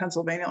tickets in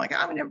Pennsylvania. Like,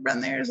 I've never been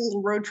there. There's a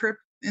little road trip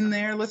in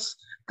there. Let's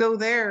go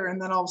there.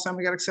 And then all of a sudden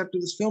we got accepted to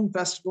this film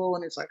festival,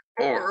 and it's like,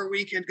 or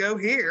we could go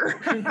here.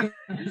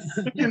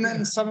 And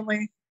then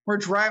suddenly we're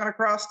driving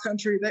across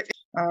country.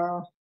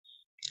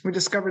 We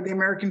discovered the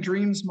American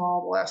Dreams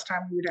Mall the last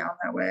time we were down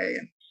that way.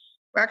 And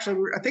actually,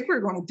 I think we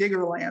were going to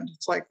Diggerland.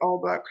 It's like all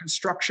about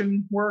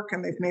construction work,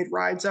 and they've made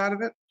rides out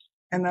of it.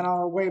 And then on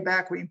our way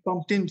back, we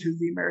bumped into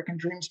the American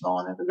Dreams Mall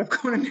and ended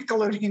up going to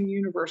Nickelodeon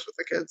Universe with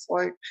the kids.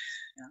 Like,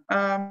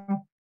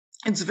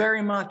 it's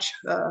very much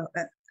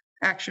an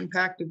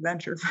action-packed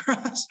adventure for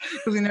us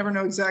because we never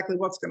know exactly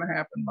what's going to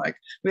happen. Like,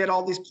 we had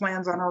all these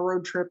plans on our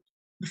road trip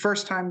the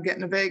first time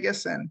getting to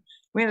Vegas, and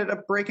we ended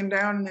up breaking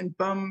down in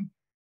bum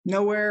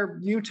nowhere,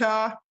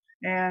 Utah,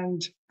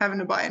 and having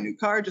to buy a new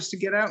car just to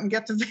get out and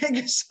get to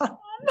Vegas.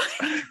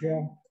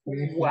 Yeah.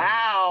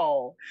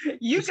 Wow.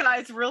 You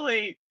guys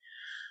really,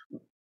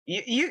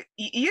 you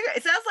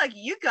it sounds like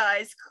you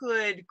guys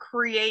could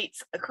create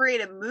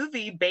a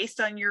movie based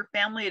on your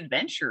family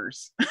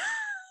adventures.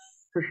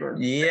 For sure.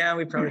 Yeah,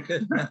 we probably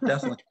could.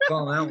 Definitely.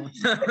 Call that one.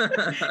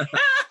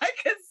 I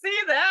can see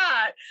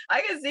that.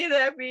 I can see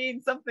that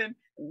being something.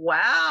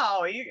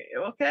 Wow.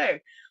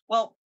 Okay.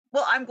 Well,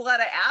 I'm glad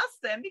I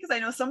asked them, because I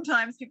know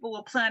sometimes people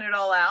will plan it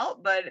all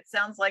out, but it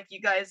sounds like you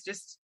guys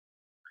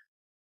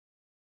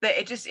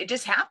it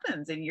just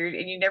happens, and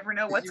you never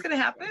know what's going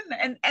to happen,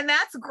 and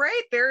that's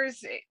great.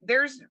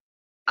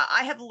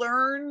 I have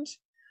learned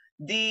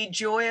the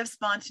joy of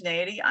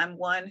spontaneity. I'm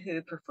one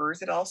who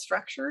prefers it all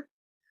structured,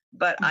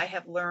 but I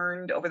have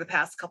learned over the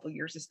past couple of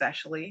years,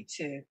 especially,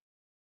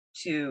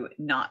 to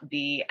not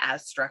be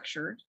as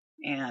structured,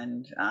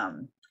 and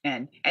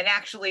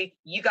actually,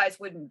 you guys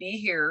wouldn't be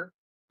here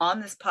on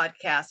this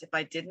podcast if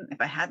I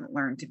hadn't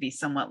learned to be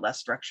somewhat less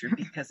structured,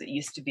 because it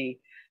used to be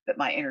that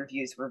my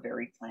interviews were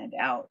very planned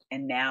out,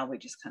 and now we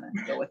just kind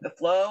of go with the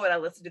flow, and I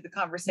listen to the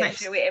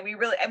conversation. Nice. We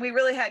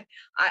really had,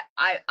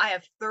 I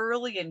have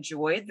thoroughly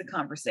enjoyed the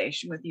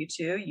conversation with you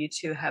two. You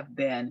two have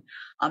been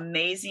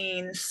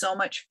amazing. So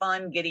much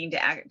fun getting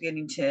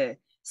to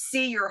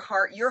see your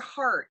heart.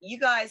 You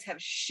guys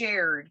have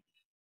shared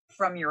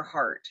from your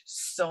heart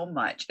so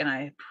much, and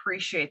I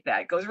appreciate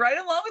that. It goes right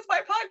along with my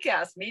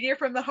podcast, Media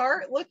from the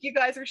Heart. Look, you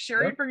guys are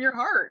sharing from your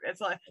heart.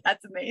 It's like,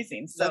 that's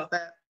amazing. So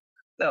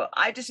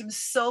I just am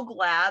so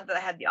glad that I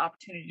had the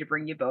opportunity to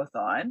bring you both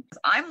on.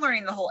 I'm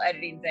learning the whole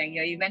editing thing.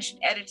 You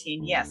mentioned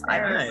editing. Yes,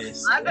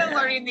 I've been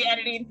learning the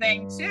editing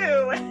thing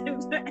too, and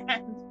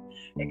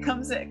it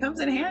comes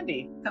in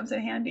handy.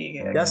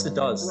 Yes, it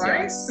does.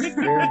 Right? Yes.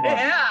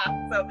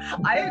 Yeah. So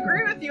I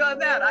agree with you on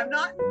that. I'm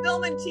not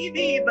film and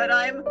TV, but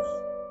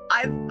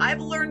I've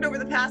learned over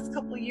the past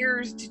couple of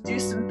years to do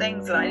some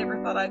things that I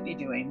never thought I'd be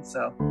doing.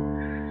 So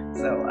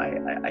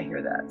I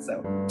hear that.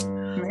 So,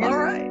 amazing. All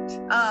right.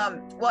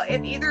 Well,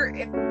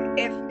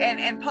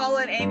 if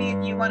Paula and Amy,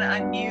 if you want to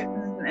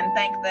unmute and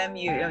thank them,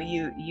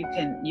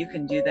 you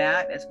can do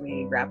that as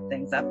we wrap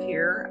things up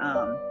here.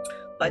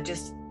 But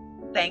just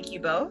thank you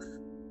both.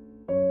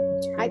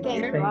 I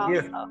thank you Thank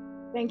you. also.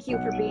 Thank you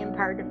for being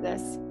part of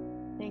this.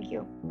 Thank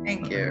you.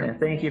 Thank you. Yeah,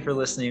 thank you for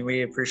listening.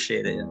 We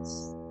appreciate it.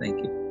 Yes.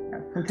 Thank you.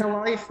 And tell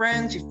all your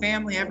friends, your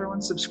family,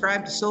 everyone,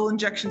 subscribe to Soul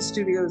Injection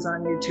Studios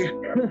on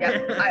YouTube.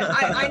 Yeah,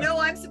 I know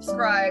I'm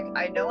subscribed.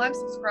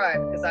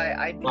 Because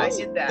I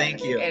did that.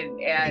 Thank you.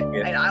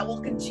 And I will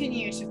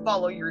continue to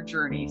follow your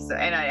journey. So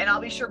and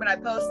I'll be sure when I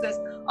post this,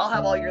 I'll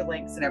have all your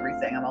links and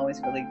everything. I'm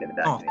always really good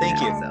about doing thank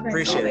that. you. So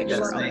Appreciate it. Yes,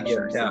 I'll thank make you.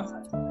 sure. Yeah.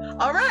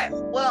 All right.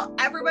 Well,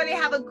 everybody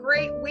have a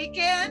great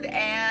weekend,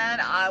 and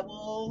I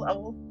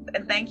will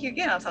and thank you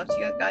again. I'll talk to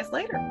you guys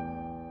later.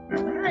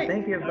 All right.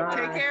 Thank you. Bye.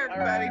 Take care,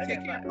 everybody. Right.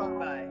 Take care.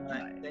 Bye.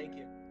 Bye. Thank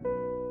you.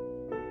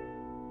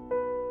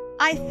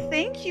 I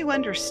think you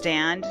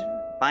understand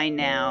by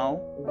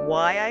now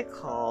why I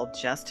call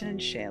Justin and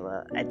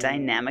Shayla a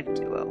dynamic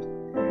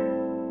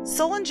duo.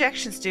 Soul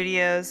Injection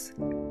Studios,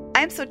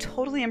 I am so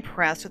totally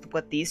impressed with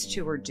what these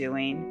two are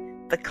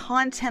doing, the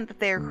content that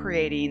they are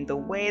creating, the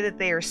way that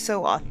they are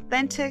so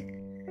authentic.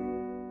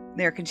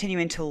 They're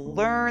continuing to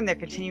learn, they're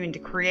continuing to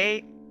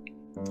create,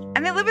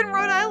 and they live in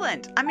Rhode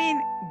Island. I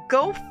mean,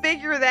 go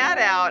figure that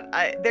out.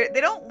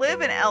 They don't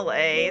live in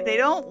LA. They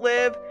don't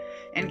live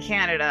in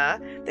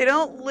Canada. They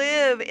don't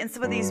live in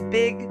some of these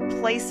big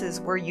places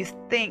where you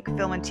think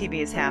film and TV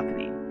is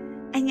happening.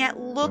 And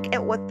yet look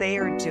at what they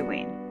are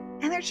doing.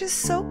 And they're just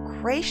so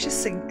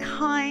gracious and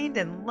kind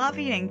and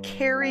loving and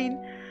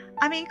caring.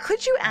 I mean,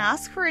 could you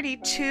ask for any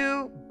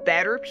two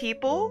better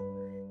people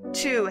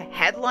to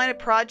headline a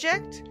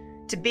project?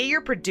 To be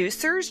your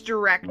producers,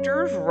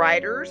 directors,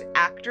 writers,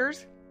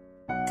 actors?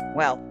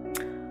 Well,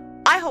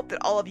 I hope that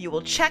all of you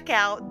will check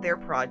out their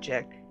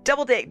project.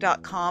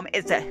 Doubledate.com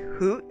is a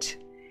hoot.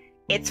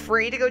 It's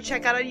free to go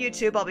check out on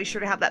YouTube. I'll be sure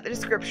to have that in the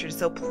description.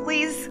 So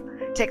please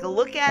take a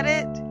look at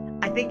it.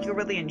 I think you'll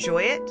really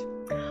enjoy it.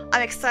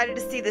 I'm excited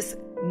to see this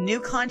new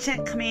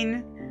content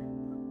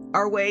coming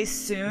our way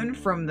soon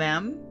from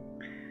them.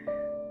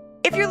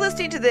 If you're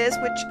listening to this,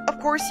 which of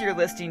course you're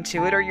listening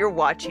to it or you're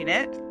watching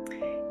it,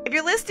 if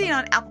you're listening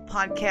on Apple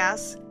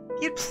Podcasts,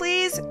 you'd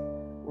please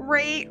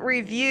rate,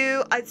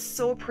 review. I'd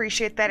so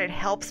appreciate that. It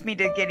helps me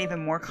to get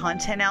even more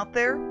content out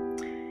there.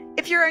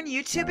 If you're on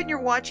YouTube and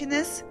you're watching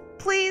this,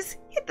 please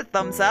hit the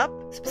thumbs up,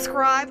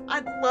 subscribe.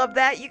 I'd love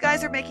that. You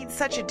guys are making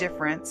such a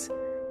difference.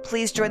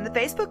 Please join the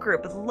Facebook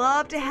group. I'd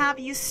love to have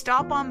you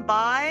stop on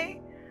by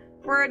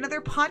for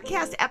another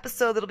podcast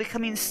episode that'll be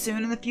coming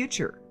soon in the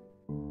future.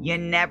 You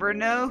never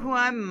know who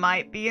I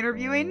might be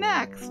interviewing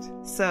next.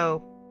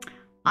 So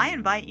I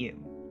invite you.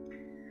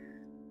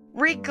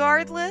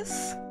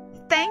 Regardless,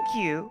 thank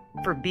you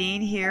for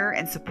being here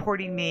and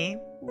supporting me.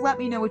 Let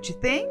me know what you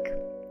think.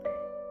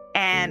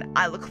 And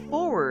I look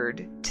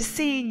forward to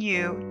seeing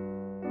you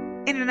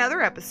in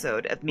another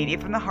episode of Media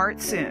from the Heart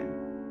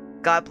soon.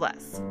 God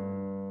bless.